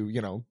had to,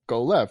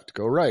 go left,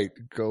 go right,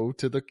 go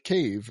to the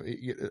cave.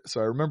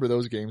 So I remember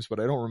those games, but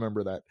I don't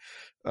remember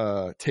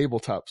that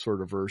tabletop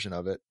sort of version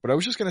of it. But I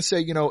was just going to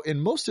say,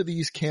 in most of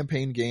these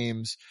campaign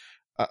games,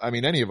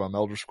 any of them,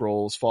 Elder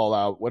Scrolls,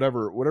 Fallout,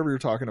 whatever you're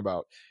talking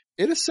about,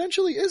 it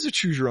essentially is a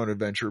choose your own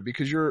adventure,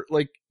 because you're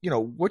like,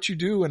 what you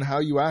do and how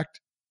you act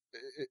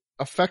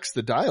affects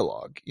the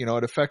dialogue.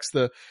 It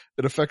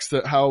affects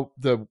how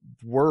the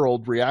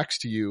world reacts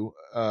to you,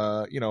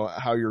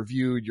 how you're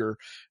viewed, your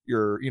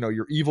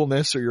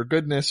evilness or your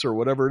goodness or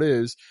whatever it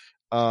is.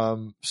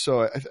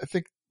 So I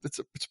think it's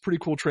a pretty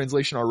cool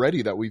translation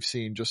already that we've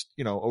seen just,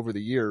 over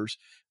the years,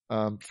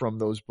 from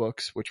those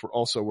books, which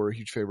were a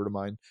huge favorite of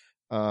mine.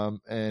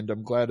 And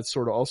I'm glad it's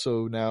sort of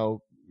also now,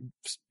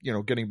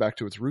 getting back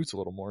to its roots a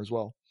little more as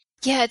well.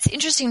 Yeah, it's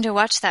interesting to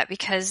watch that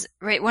because,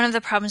 right, one of the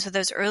problems with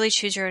those early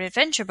choose your own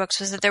adventure books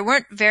was that there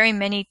weren't very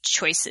many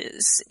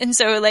choices. And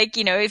so, like,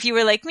 if you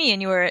were like me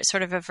and you were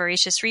sort of a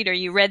voracious reader,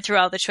 you read through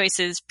all the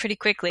choices pretty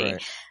quickly.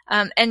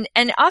 Right.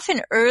 And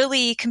often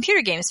early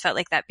computer games felt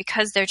like that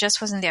because there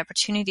just wasn't the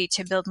opportunity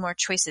to build more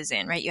choices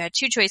in, right? You had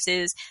 2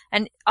 choices,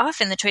 and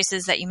often the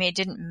choices that you made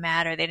didn't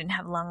matter. They didn't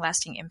have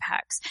long-lasting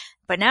impacts.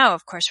 But now,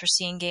 of course, we're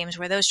seeing games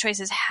where those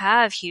choices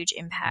have huge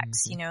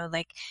impacts,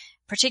 like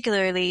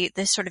particularly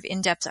this sort of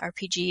in-depth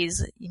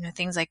RPGs,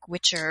 things like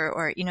Witcher,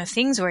 or,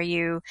 things where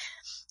you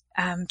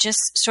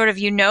just sort of,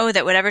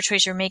 that whatever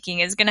choice you're making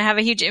is going to have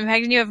a huge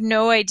impact and you have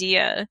no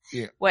idea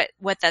what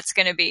that's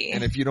going to be.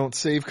 And if you don't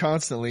save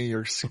constantly,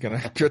 you're going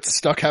to get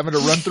stuck having to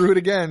run through it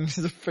again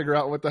to figure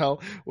out what the hell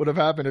would have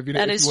happened if you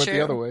went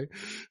the other way.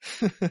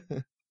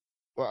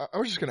 Well, I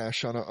was just going to ask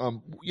Shanna,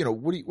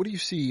 what do you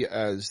see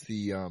as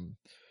the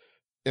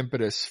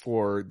impetus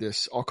for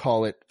this, I'll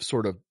call it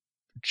sort of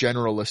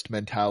generalist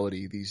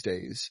mentality these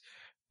days?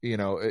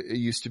 It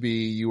used to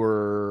be you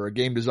were a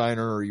game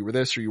designer or you were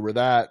this or you were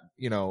that,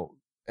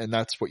 and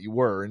that's what you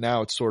were. And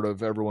now it's sort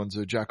of everyone's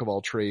a jack of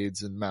all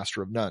trades and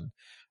master of none.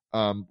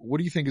 What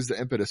do you think is the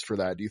impetus for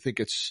that? Do you think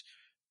it's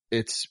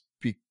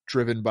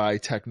driven by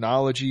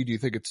technology? Do you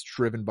think it's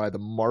driven by the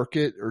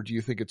market? Or do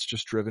you think it's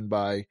just driven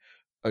by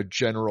a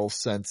general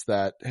sense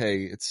that,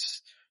 hey,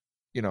 it's,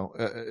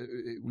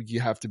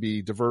 you have to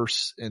be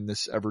diverse in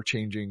this ever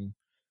changing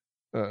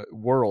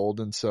world,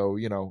 and so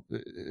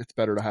it's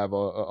better to have a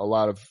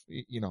lot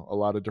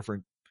of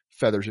different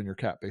feathers in your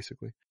cap,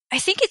 basically? I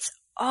think it's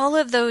all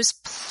of those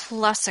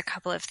plus a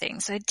couple of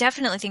things. So I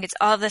definitely think it's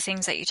all the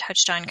things that you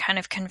touched on kind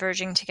of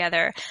converging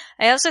together.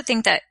 I also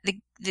think that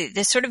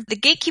the sort of the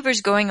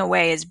gatekeepers going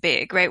away is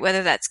big, right?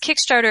 Whether that's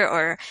Kickstarter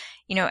or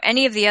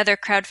any of the other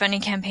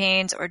crowdfunding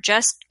campaigns, or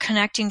just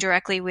connecting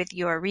directly with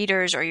your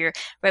readers or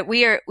right?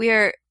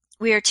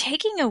 We are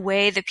taking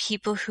away the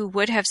people who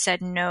would have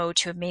said no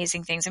to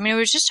amazing things. I mean, I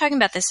was just talking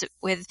about this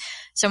with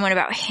someone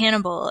about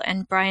Hannibal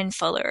and Brian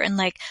Fuller, and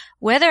like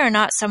whether or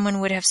not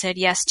someone would have said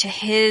yes to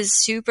his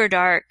super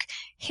dark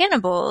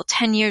Hannibal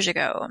 10 years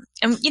ago.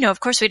 And, of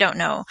course we don't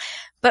know.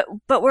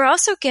 But we're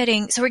also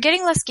getting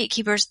less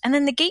gatekeepers. And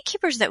then the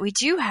gatekeepers that we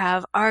do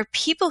have are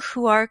people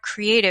who are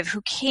creative,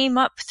 who came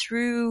up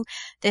through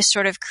this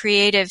sort of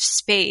creative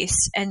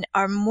space and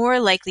are more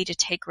likely to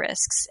take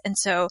risks. And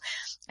so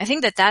I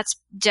think that that's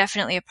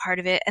definitely a part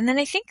of it. And then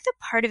I think the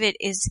part of it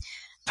is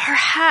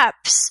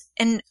perhaps,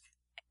 and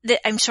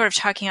I'm sort of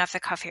talking off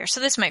the cuff here, so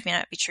this might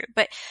not be true,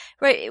 but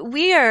right,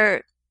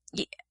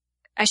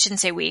 I shouldn't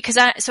say we, because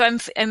I'm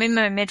in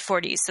my mid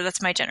 40s, so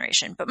that's my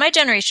generation. But my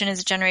generation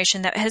is a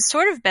generation that has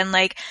sort of been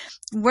like,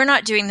 we're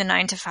not doing the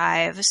 9 to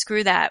 5,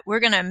 screw that. We're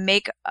going to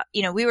make,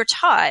 we were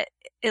taught,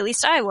 at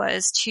least I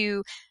was,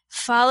 to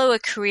follow a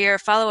career,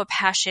 follow a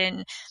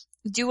passion,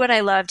 do what I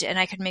loved, and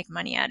I could make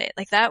money at it.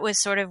 Like that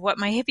was sort of what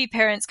my hippie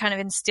parents kind of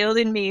instilled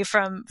in me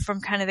from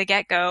kind of the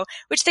get-go,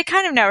 which they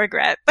kind of now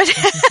regret. But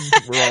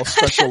we're all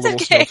special little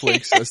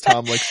snowflakes, as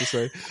Tom likes to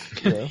say.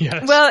 Yeah.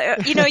 Yes. Well,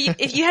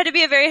 if you had to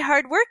be a very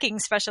hardworking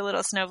special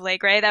little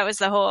snowflake, right? That was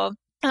the whole.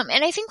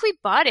 And I think we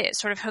bought it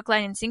sort of hook,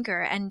 line, and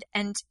sinker, and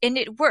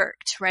it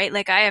worked, right?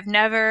 Like I have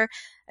never.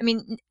 I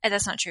mean,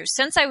 that's not true.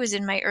 Since I was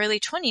in my early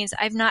 20s,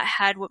 I've not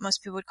had what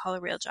most people would call a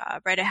real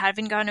job, right? I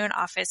haven't gone to an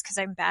office because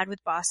I'm bad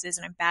with bosses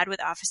and I'm bad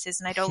with offices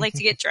and I don't like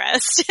to get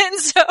dressed.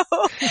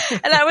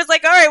 And I was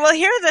like, all right, well,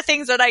 here are the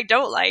things that I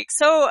don't like.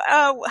 So,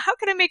 how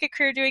can I make a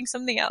career doing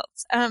something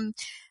else? And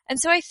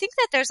so I think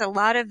that there's a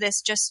lot of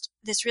this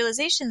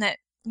realization that,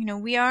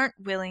 we aren't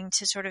willing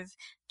to sort of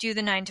do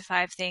the 9 to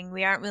 5 thing.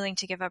 We aren't willing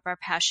to give up our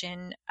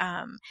passion.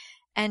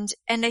 And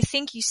I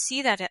think you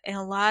see that in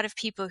a lot of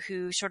people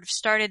who sort of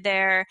started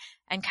there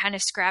and kind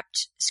of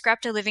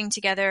scrapped a living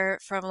together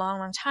for a long,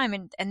 long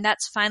time. And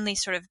that's finally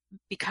sort of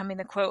becoming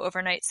the quote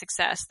overnight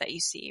success that you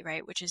see,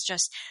 right? Which is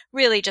just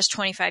really just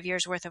 25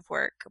 years worth of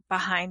work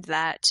behind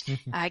that,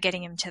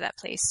 getting him to that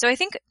place. So I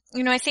think,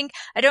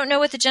 I don't know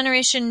what the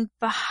generation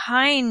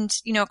behind,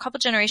 a couple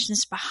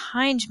generations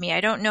behind me,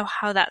 I don't know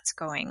how that's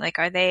going. Like,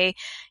 are they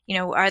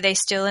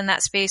still in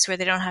that space where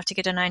they don't have to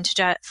get a 9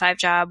 to 5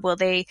 job? Will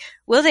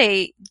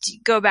they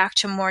go back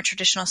to more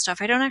traditional stuff?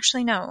 I don't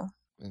actually know.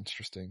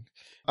 Interesting.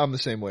 I'm the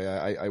same way.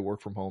 I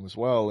work from home as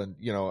well. And,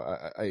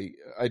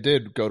 I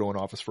did go to an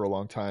office for a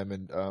long time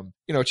and,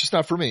 it's just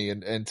not for me.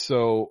 And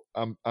so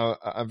I'm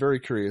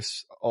very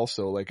curious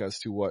also, like, as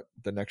to what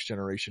the next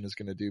generation is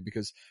going to do,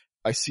 because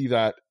I see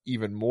that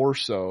even more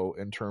so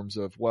in terms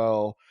of,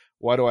 well,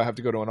 Why do I have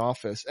to go to an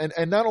office?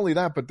 And not only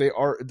that, but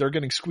they're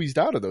getting squeezed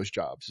out of those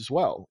jobs as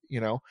well.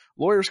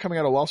 Lawyers coming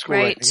out of law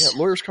school,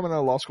 lawyers coming out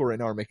of law school right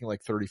now are making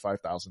like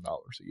 $35,000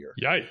 a year.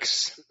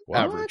 Yikes.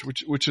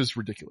 Average, which is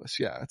ridiculous.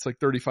 Yeah. It's like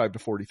 35 to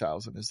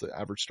 40,000 is the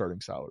average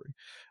starting salary.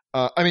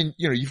 I mean,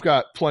 you've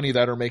got plenty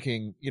that are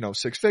making,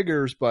 6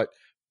 figures, but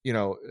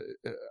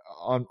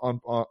on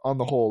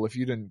the whole, if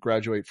you didn't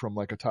graduate from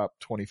like a top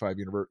 25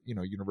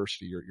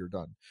 university, you're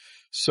done.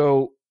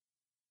 So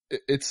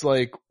it's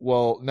like,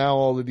 well, now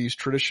all of these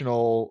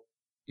traditional,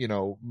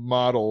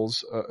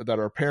 models that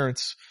our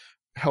parents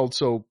held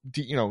so,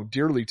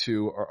 dearly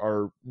to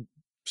are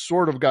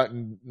sort of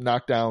gotten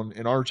knocked down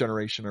in our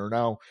generation, are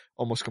now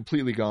almost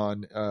completely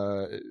gone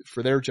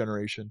for their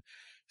generation.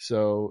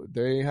 So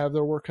they have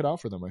their work cut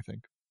out for them, I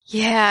think.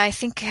 Yeah, I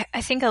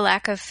think a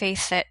lack of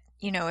faith that,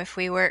 if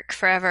we work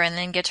forever and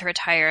then get to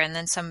retire and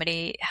then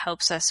somebody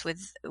helps us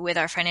with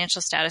our financial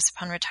status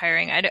upon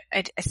retiring,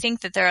 I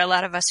think that there are a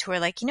lot of us who are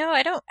like,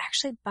 I don't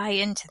actually buy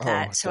into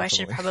that. So definitely. I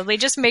should probably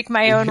just make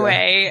my own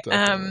way.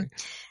 And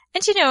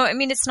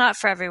it's not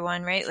for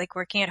everyone, right? Like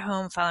working at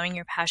home, following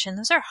your passion,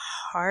 those are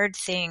hard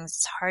things.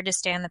 It's hard to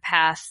stay on the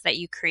path that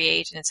you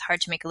create, and it's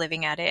hard to make a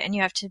living at it. And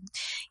you have to,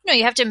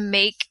 you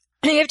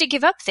have to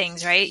give up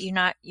things, right? You're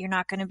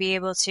not going to be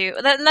able to,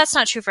 that's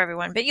not true for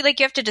everyone, but you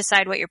have to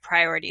decide what your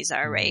priorities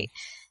are, right?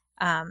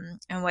 And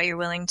what you're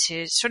willing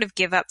to sort of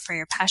give up for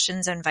your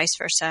passions and vice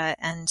versa.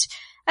 And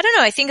I don't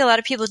know, I think a lot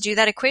of people do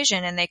that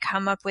equation and they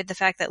come up with the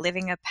fact that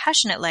living a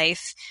passionate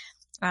life,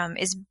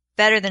 is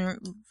better than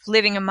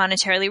living a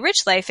monetarily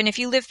rich life. And if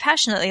you live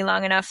passionately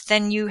long enough,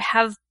 then you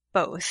have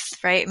both,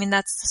 right? I mean,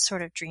 that's the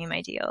sort of dream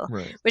ideal,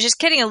 right? Which is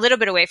getting a little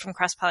bit away from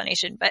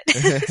cross-pollination, but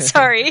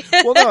sorry.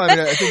 Well, no, I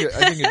mean, I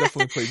think it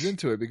definitely plays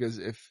into it, because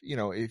if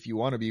you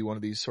want to be one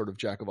of these sort of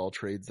jack of all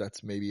trades,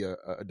 that's maybe a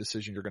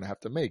decision you're going to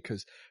have to make,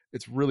 because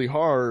it's really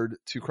hard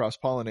to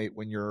cross-pollinate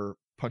when you're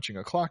punching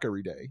a clock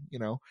every day,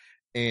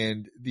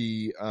 and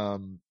the,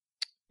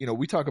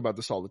 we talk about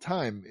this all the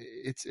time.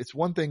 It's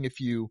one thing if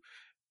you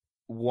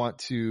want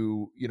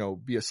to,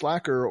 be a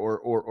slacker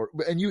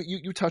and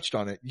you touched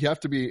on it. You have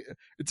to be,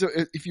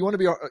 if you want to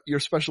be your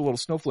special little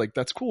snowflake,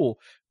 that's cool.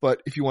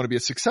 But if you want to be a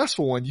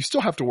successful one, you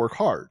still have to work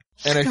hard.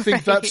 And I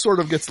think that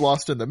sort of gets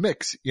lost in the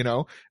mix.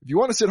 If you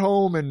want to sit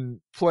home and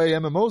play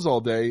MMOs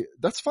all day,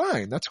 that's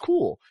fine. That's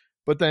cool.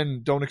 But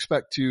then don't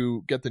expect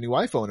to get the new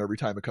iPhone every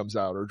time it comes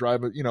out, or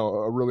drive a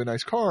really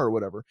nice car or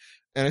whatever.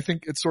 And I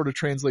think it sort of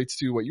translates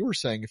to what you were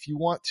saying. If you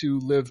want to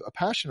live a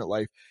passionate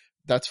life,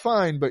 that's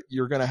fine, but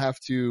you're going to have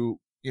to,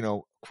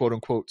 quote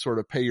unquote, sort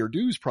of pay your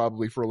dues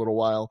probably for a little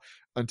while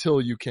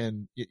until you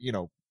can,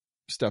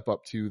 step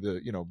up to the,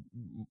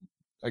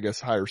 I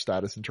guess, higher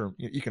status in terms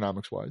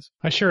economics wise.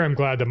 I sure am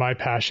glad that my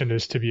passion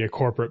is to be a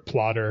corporate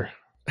plotter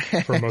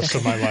for most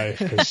of my life,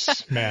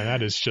 because man,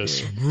 that is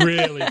just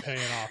really paying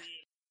off.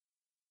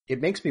 It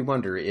makes me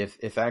wonder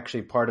if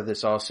actually part of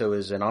this also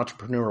is an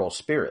entrepreneurial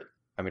spirit.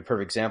 I mean, for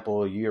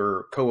example,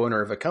 you're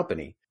co-owner of a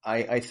company.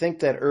 I think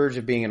that urge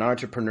of being an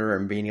entrepreneur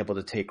and being able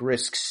to take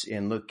risks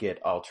and look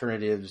at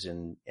alternatives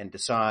and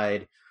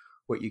decide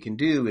what you can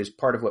do is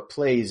part of what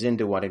plays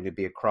into wanting to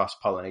be a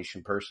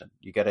cross-pollination person.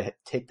 You got to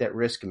take that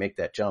risk and make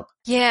that jump.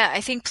 Yeah,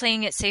 I think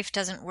playing it safe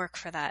doesn't work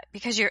for that,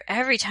 because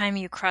every time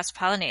you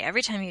cross-pollinate,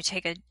 every time you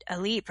take a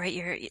leap, right,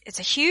 it's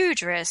a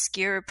huge risk.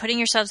 You're putting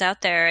yourselves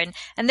out there,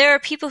 and there are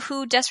people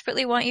who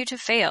desperately want you to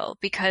fail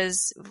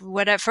because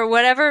for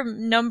whatever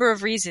number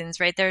of reasons,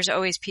 right, there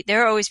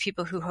are always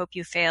people who hope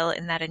you fail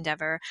in that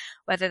endeavor,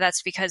 whether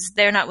that's because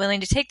they're not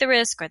willing to take the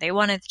risk, or they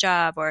want a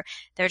job, or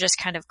they're just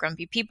kind of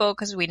grumpy people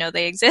because we know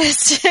they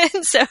exist.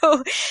 And so,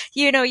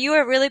 you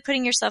are really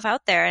putting yourself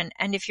out there.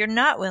 And if you're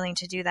not willing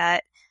to do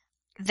that,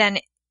 then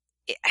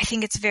I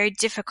think it's very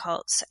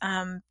difficult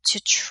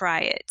to try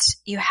it.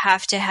 You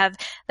have to have,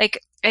 I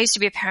used to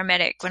be a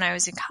paramedic when I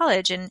was in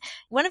college, and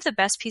one of the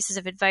best pieces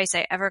of advice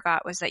I ever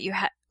got was that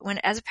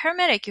as a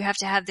paramedic, you have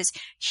to have this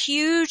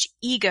huge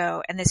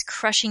ego and this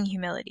crushing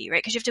humility, right?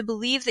 Because you have to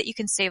believe that you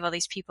can save all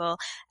these people,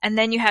 and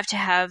then you have to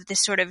have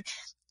this sort of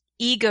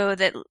ego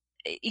that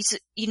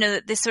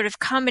this sort of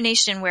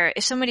combination where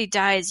if somebody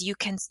dies,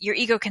 your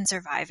ego can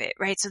survive it,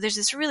 right? So there's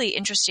this really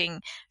interesting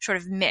sort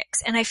of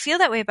mix. And I feel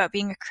that way about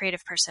being a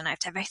creative person. I have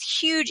to have a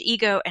huge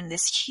ego and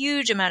this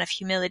huge amount of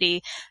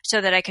humility so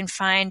that I can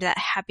find that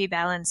happy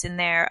balance in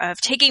there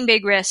of taking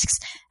big risks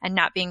and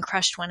not being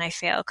crushed when I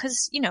fail.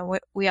 Cause,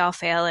 we all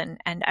fail, and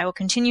I will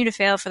continue to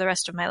fail for the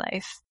rest of my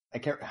life.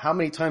 How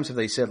many times have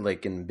they said,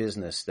 in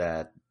business,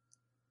 that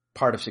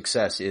part of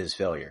success is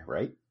failure,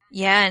 right?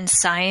 Yeah, and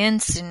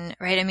science, and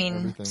right. I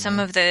mean, it's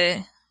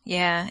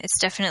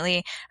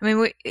definitely. I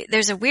mean,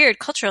 there's a weird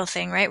cultural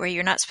thing, right, where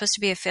you're not supposed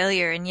to be a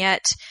failure, and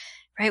yet,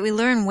 right, we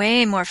learn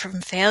way more from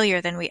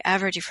failure than we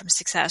ever do from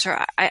success,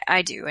 or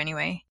I do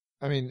anyway.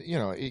 I mean,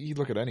 you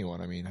look at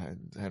anyone. I mean,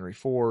 Henry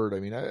Ford.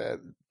 I mean,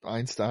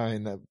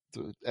 Einstein,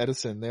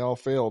 Edison. They all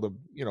failed.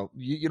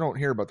 You don't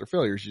hear about their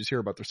failures. You just hear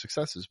about their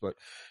successes. But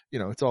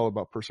it's all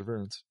about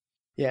perseverance.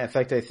 Yeah, in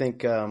fact, I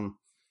think.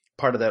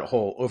 Part of that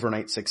whole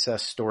overnight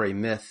success story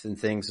myth and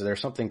things, there's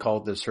something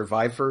called the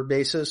survivor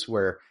basis,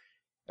 where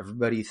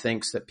Everybody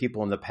thinks that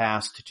people in the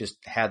past just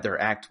had their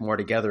act more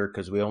together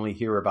because we only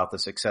hear about the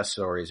success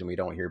stories and we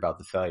don't hear about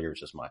the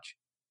failures as much.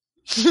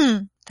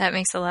 That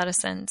makes a lot of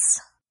sense.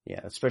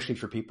 Yeah, especially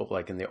for people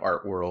like in the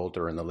art world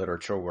or in the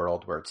literature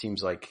world, where it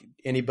seems like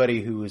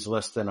anybody who is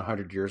less than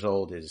 100 years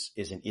old is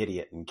an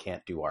idiot and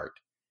can't do art.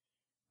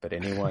 But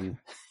anyone,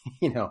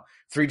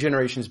 3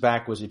 generations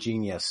back was a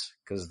genius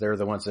because they're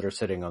the ones that are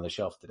sitting on the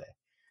shelf today.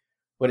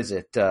 What is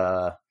it?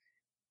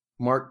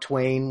 Mark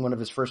Twain, one of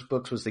his first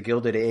books was The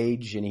Gilded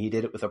Age, and he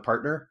did it with a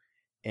partner.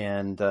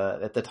 And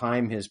at the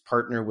time, his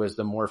partner was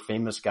the more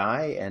famous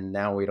guy, and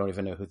now we don't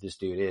even know who this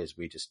dude is.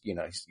 We just,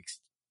 he's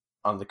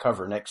on the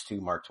cover next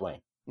to Mark Twain.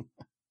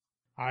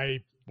 I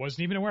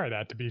wasn't even aware of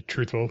that, to be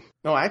truthful.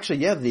 No, actually,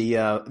 yeah.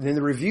 In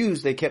the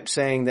reviews, they kept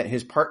saying that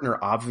his partner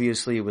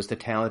obviously was the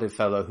talented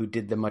fellow who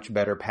did the much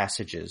better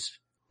passages.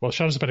 Well,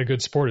 Shanna's been a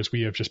good sport as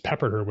we have just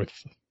peppered her with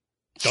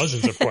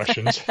dozens of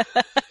questions.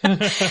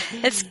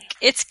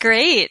 It's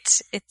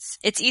great.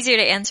 It's easier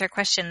to answer a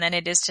question than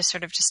it is to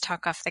sort of just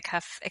talk off the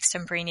cuff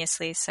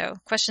extemporaneously. So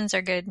questions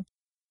are good.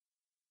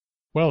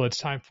 Well, it's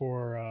time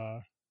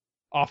for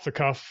off the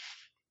cuff.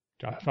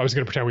 I was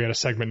going to pretend we had a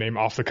segment name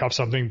off the cuff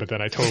something, but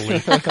then I totally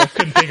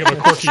couldn't think of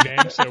a quirky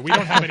name. So we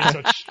don't have any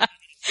such.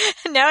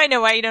 Now I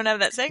know why you don't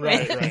have that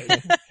segment.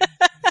 Right.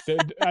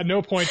 At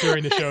no point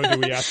during the show do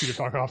we ask you to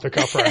talk off the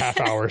cuff for a half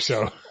hour.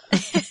 So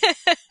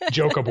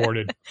joke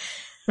aborted.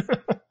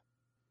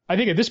 I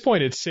think at this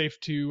point it's safe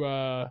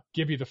to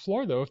give you the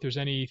floor, though, if there's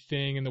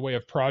anything in the way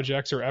of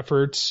projects or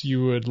efforts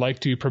you would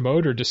like to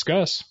promote or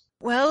discuss.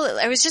 Well,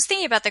 I was just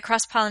thinking about the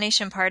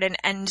cross-pollination part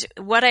and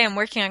what I am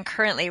working on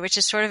currently, which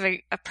is sort of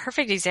a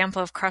perfect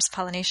example of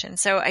cross-pollination.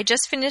 So I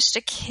just finished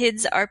a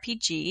kids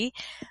RPG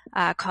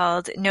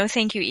called No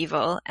Thank You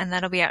Evil, and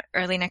that'll be out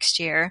early next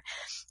year.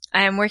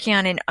 I am working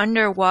on an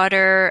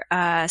underwater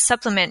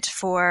supplement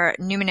for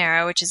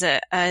Numenera, which is a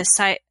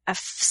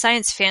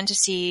science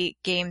fantasy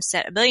game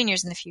set a billion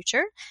years in the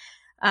future.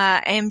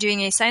 I am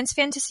doing a science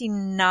fantasy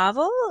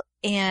novel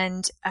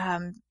and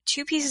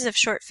 2 pieces of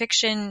short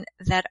fiction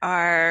that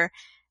are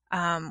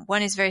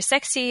one is very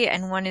sexy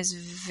and one is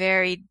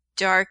very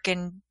dark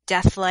and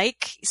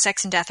death-like.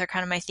 Sex and death are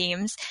kind of my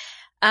themes.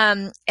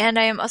 And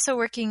I am also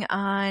working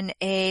on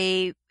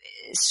a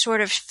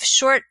sort of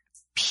short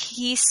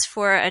piece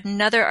for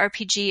another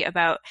RPG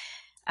about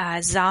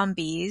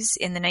zombies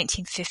in the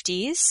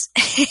 1950s,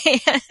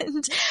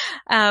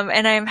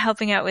 and I'm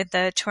helping out with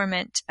the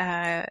Torment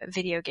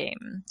video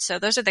game. So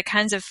those are the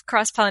kinds of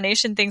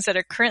cross-pollination things that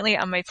are currently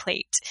on my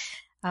plate,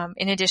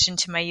 in addition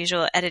to my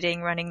usual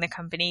editing, running the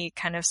company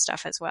kind of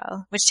stuff as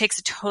well, which takes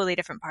a totally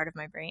different part of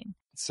my brain.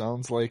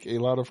 Sounds like a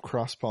lot of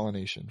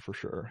cross-pollination for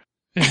sure.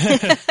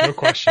 No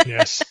question,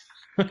 yes.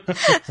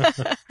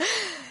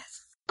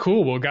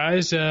 Cool. Well,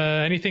 guys,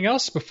 anything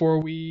else before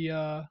we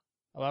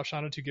allow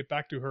Shanna to get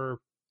back to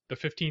the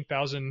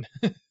 15,000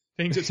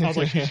 things it sounds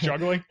like she's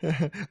juggling?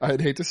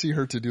 I'd hate to see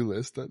her to-do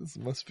list. That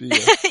must be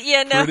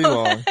pretty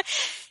long.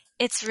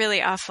 It's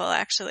really awful,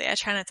 actually. I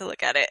try not to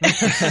look at it.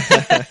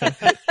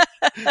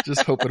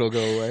 Just hope it'll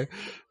go away.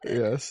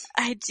 Yes.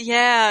 I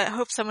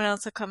hope someone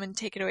else will come and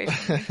take it away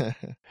from me.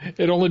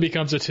 It only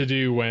becomes a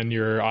to-do when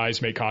your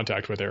eyes make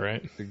contact with it,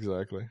 right?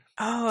 Exactly.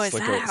 Oh, it's is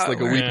like that how it's like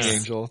it a works? weeping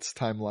angel. It's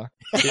time lock.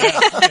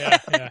 Yeah.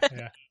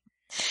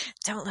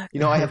 Don't look.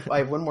 I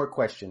have one more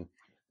question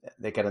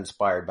that got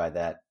inspired by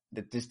that.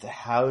 Just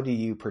how do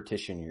you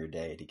partition your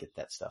day to get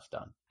that stuff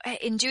done?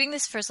 In doing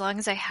this for as long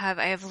as I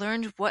have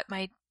learned what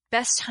my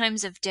best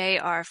times of day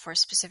are for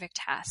specific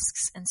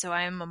tasks. And so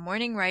I am a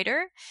morning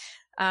writer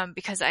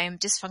because I am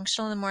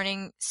dysfunctional in the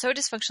morning, so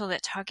dysfunctional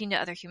that talking to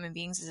other human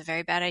beings is a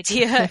very bad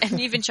idea, and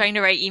even trying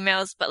to write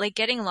emails, but like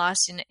getting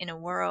lost in a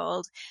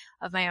world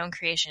of my own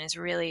creation is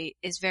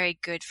very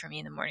good for me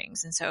in the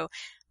mornings. And so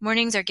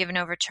mornings are given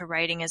over to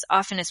writing as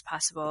often as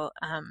possible.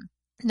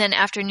 Then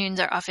afternoons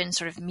are often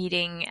sort of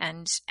meeting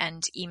and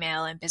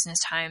email and business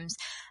times.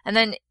 And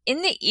then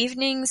in the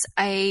evenings,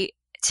 I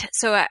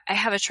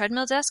have a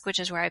treadmill desk, which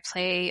is where I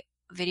play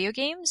video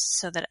games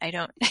so that I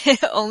don't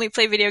only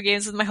play video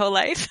games with my whole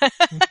life.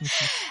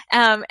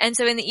 And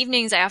so in the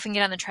evenings, I often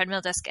get on the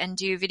treadmill desk and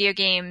do video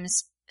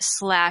games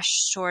 /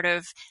 sort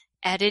of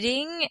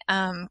editing,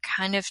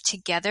 kind of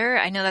together.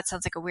 I know that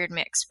sounds like a weird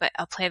mix, but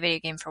I'll play a video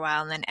game for a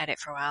while and then edit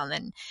for a while.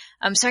 And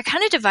then, so I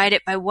kind of divide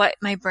it by what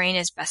my brain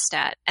is best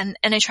at. And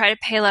I try to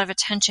pay a lot of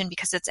attention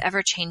because it's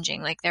ever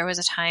changing. Like there was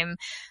a time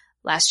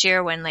last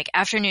year when like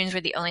afternoons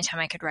were the only time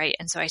I could write.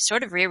 And so I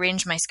sort of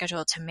rearranged my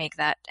schedule to make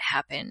that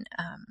happen.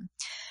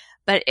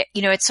 But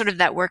it's sort of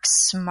that work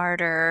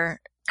smarter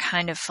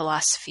kind of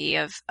philosophy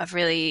of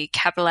really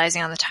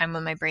capitalizing on the time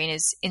when my brain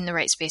is in the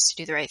right space to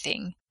do the right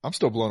thing. I'm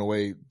still blown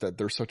away that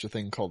there's such a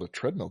thing called a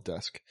treadmill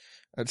desk.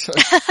 I've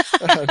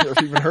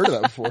never even heard of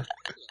that before.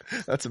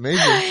 That's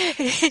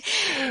amazing.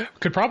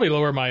 Could probably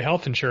lower my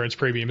health insurance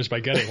premiums by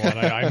getting one.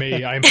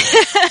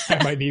 I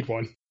might need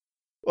one.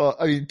 Well,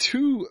 I mean,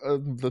 2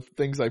 of the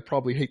things I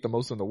probably hate the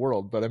most in the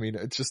world, but I mean,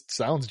 it just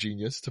sounds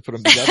genius to put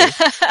them together.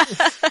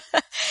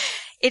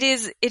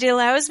 It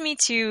allows me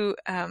to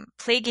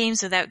play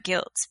games without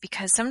guilt,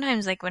 because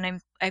sometimes like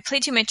when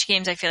play too much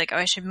games, I feel like, oh,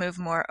 I should move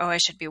more. Oh, I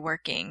should be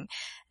working.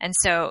 And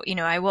so,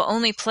 I will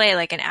only play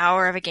like an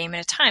hour of a game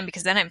at a time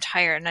because then I'm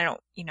tired and I don't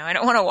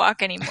want to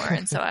walk anymore.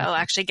 And so I'll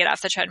actually get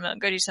off the treadmill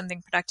and go do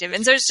something productive.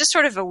 And so it's just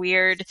sort of a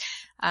weird,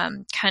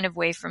 kind of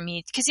way for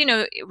me because,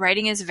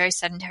 writing is a very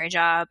sedentary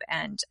job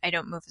and I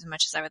don't move as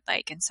much as I would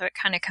like. And so it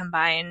kind of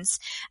combines,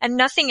 and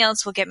nothing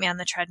else will get me on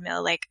the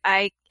treadmill. Like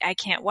I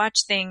can't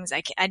watch things.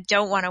 I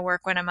don't want to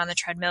work when I'm on the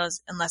treadmill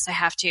unless I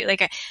have to.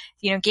 Like,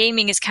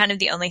 gaming is kind of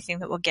the only thing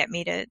that will get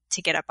me to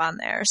get up on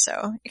there.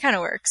 So it kind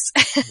of works.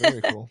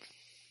 Very cool.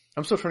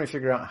 I'm still trying to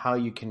figure out how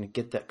you can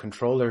get that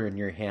controller in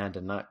your hand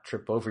and not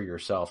trip over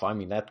yourself. I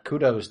mean, that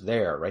kudos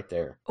right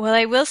there. Well,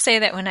 I will say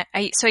that when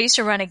I used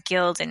to run a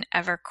guild in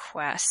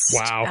EverQuest.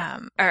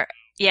 Wow.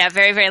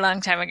 Very, very long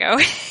time ago.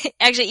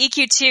 Actually,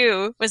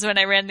 EQ2 was when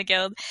I ran the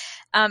guild.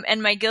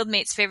 And my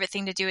guildmate's favorite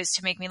thing to do is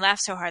to make me laugh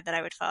so hard that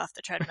I would fall off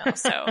the treadmill.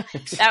 So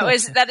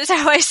that is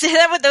how I say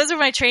that. Those are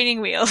my training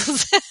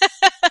wheels.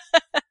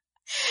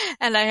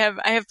 And I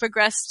have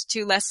progressed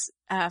to less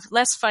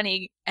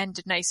funny and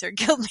nicer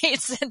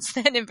guildmates since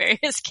then in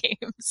various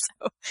games.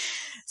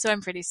 So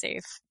I'm pretty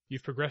safe.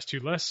 You've progressed to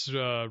less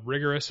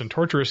rigorous and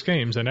torturous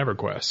games than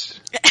EverQuest.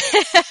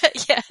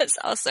 Yes.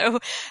 Also,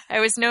 I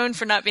was known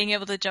for not being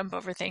able to jump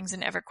over things in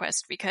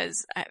EverQuest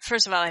because,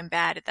 first of all, I'm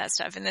bad at that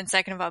stuff. And then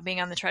second of all,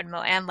 being on the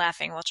treadmill and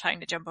laughing while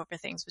trying to jump over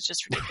things was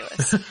just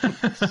ridiculous.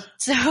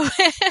 So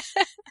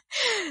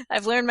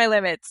I've learned my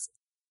limits.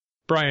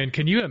 Brian,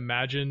 can you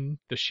imagine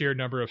the sheer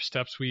number of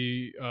steps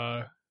we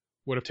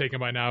would have taken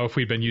by now if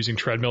we'd been using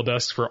treadmill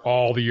desks for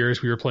all the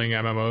years we were playing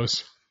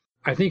MMOs?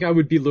 I think I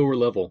would be lower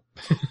level.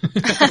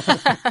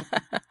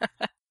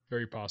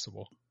 Very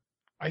possible.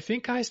 I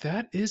think, guys,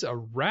 that is a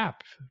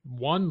wrap.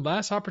 One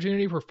last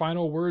opportunity for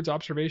final words,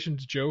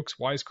 observations, jokes,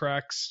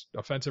 wisecracks,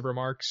 offensive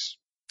remarks.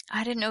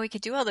 I didn't know we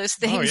could do all those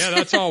things. Oh, yeah,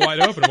 that's all wide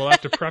open. We'll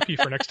have to prep you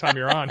for next time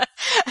you're on.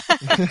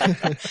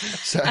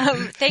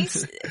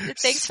 Thanks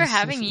for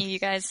having me, you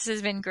guys. This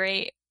has been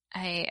great.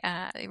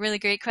 Really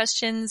great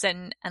questions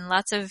and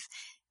lots of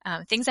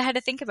things I had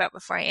to think about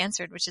before I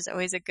answered, which is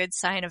always a good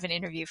sign of an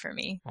interview for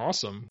me.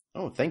 Awesome.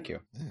 Oh, thank you.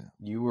 Yeah.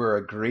 You were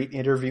a great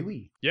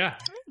interviewee. Yeah.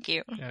 Thank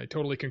you. Yeah, I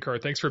totally concur.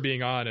 Thanks for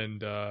being on.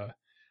 And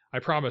I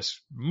promise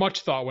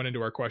much thought went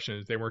into our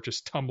questions. They weren't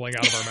just tumbling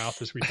out of our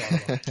mouth as we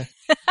thought about it.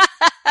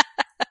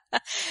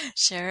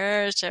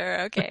 Sure.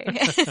 Okay.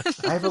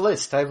 I have a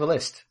list. I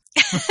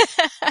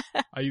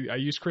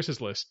use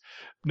Chris's list.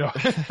 No.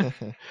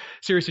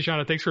 Seriously,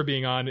 Shanna, thanks for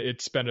being on.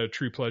 It's been a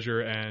true pleasure,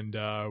 and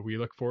we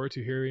look forward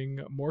to hearing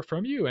more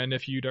from you. And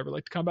if you'd ever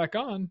like to come back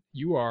on,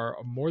 you are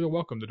more than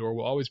welcome. The door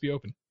will always be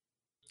open.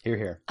 Hear,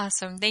 hear.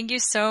 Awesome. Thank you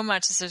so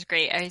much. This was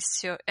great. I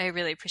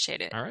really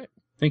appreciate it. All right.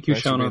 Thank you,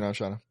 Thanks for Shanna. being on,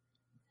 Shanna.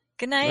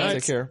 Good night.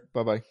 Take care.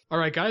 Bye-bye. All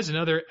right, guys,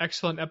 another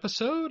excellent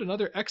episode,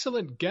 another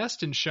excellent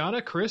guest in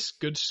Shanna. Chris,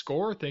 good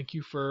score. Thank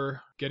you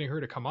for getting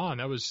her to come on.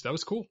 That was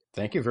cool.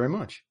 Thank you very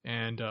much.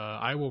 And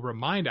I will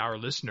remind our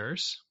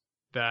listeners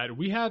that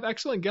we have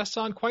excellent guests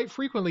on quite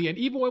frequently, and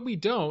even when we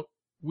don't,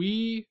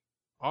 we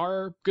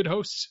are good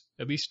hosts.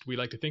 At least we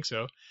like to think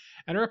so.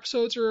 And our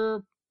episodes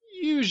are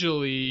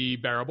usually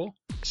bearable.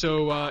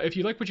 So if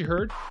you like what you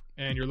heard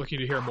and you're looking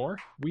to hear more,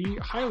 we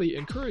highly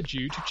encourage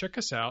you to check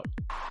us out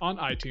on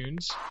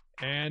iTunes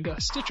and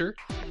Stitcher,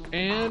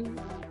 and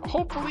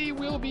hopefully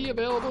we'll be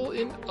available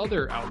in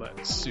other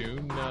outlets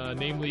soon,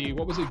 namely,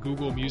 what was it,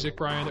 Google Music,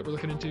 Brian, that we're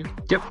looking into?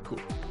 Yep. Cool.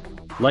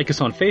 Like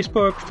us on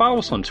Facebook, follow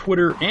us on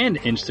Twitter and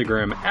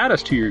Instagram, add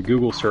us to your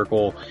Google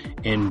circle,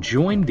 and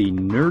join the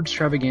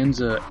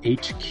Nerdstravaganza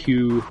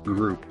HQ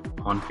group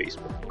on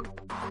Facebook.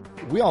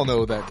 We all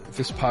know that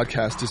this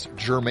podcast is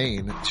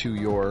germane to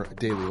your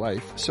daily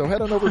life, so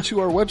head on over to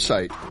our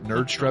website,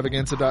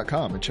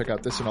 nerdstravaganza.com, and check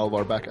out this and all of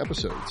our back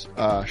episodes.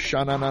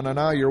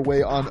 Sha-na-na-na-na your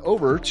way on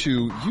over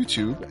to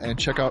YouTube and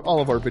check out all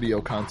of our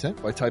video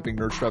content by typing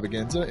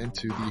Nerdstravaganza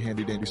into the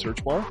handy-dandy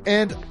search bar,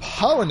 and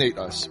pollinate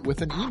us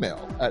with an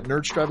email at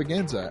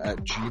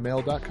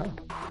nerdstravaganza@gmail.com.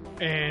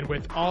 And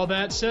with all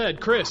that said,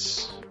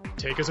 Chris,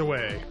 take us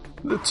away.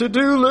 The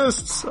to-do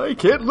lists! I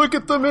can't look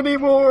at them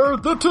anymore!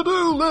 The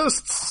to-do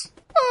lists!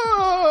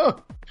 Ah!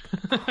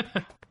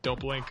 Don't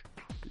blink.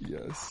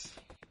 Yes.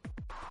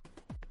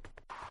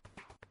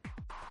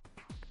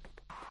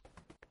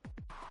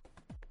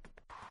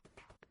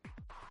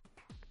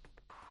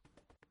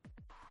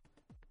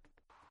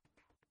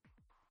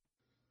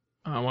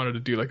 I wanted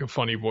to do like a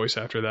funny voice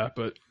after that,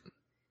 but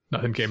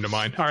nothing came to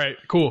mind. All right,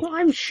 cool.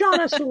 I'm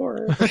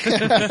Shaunasaur!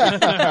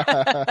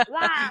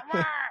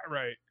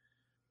 Right.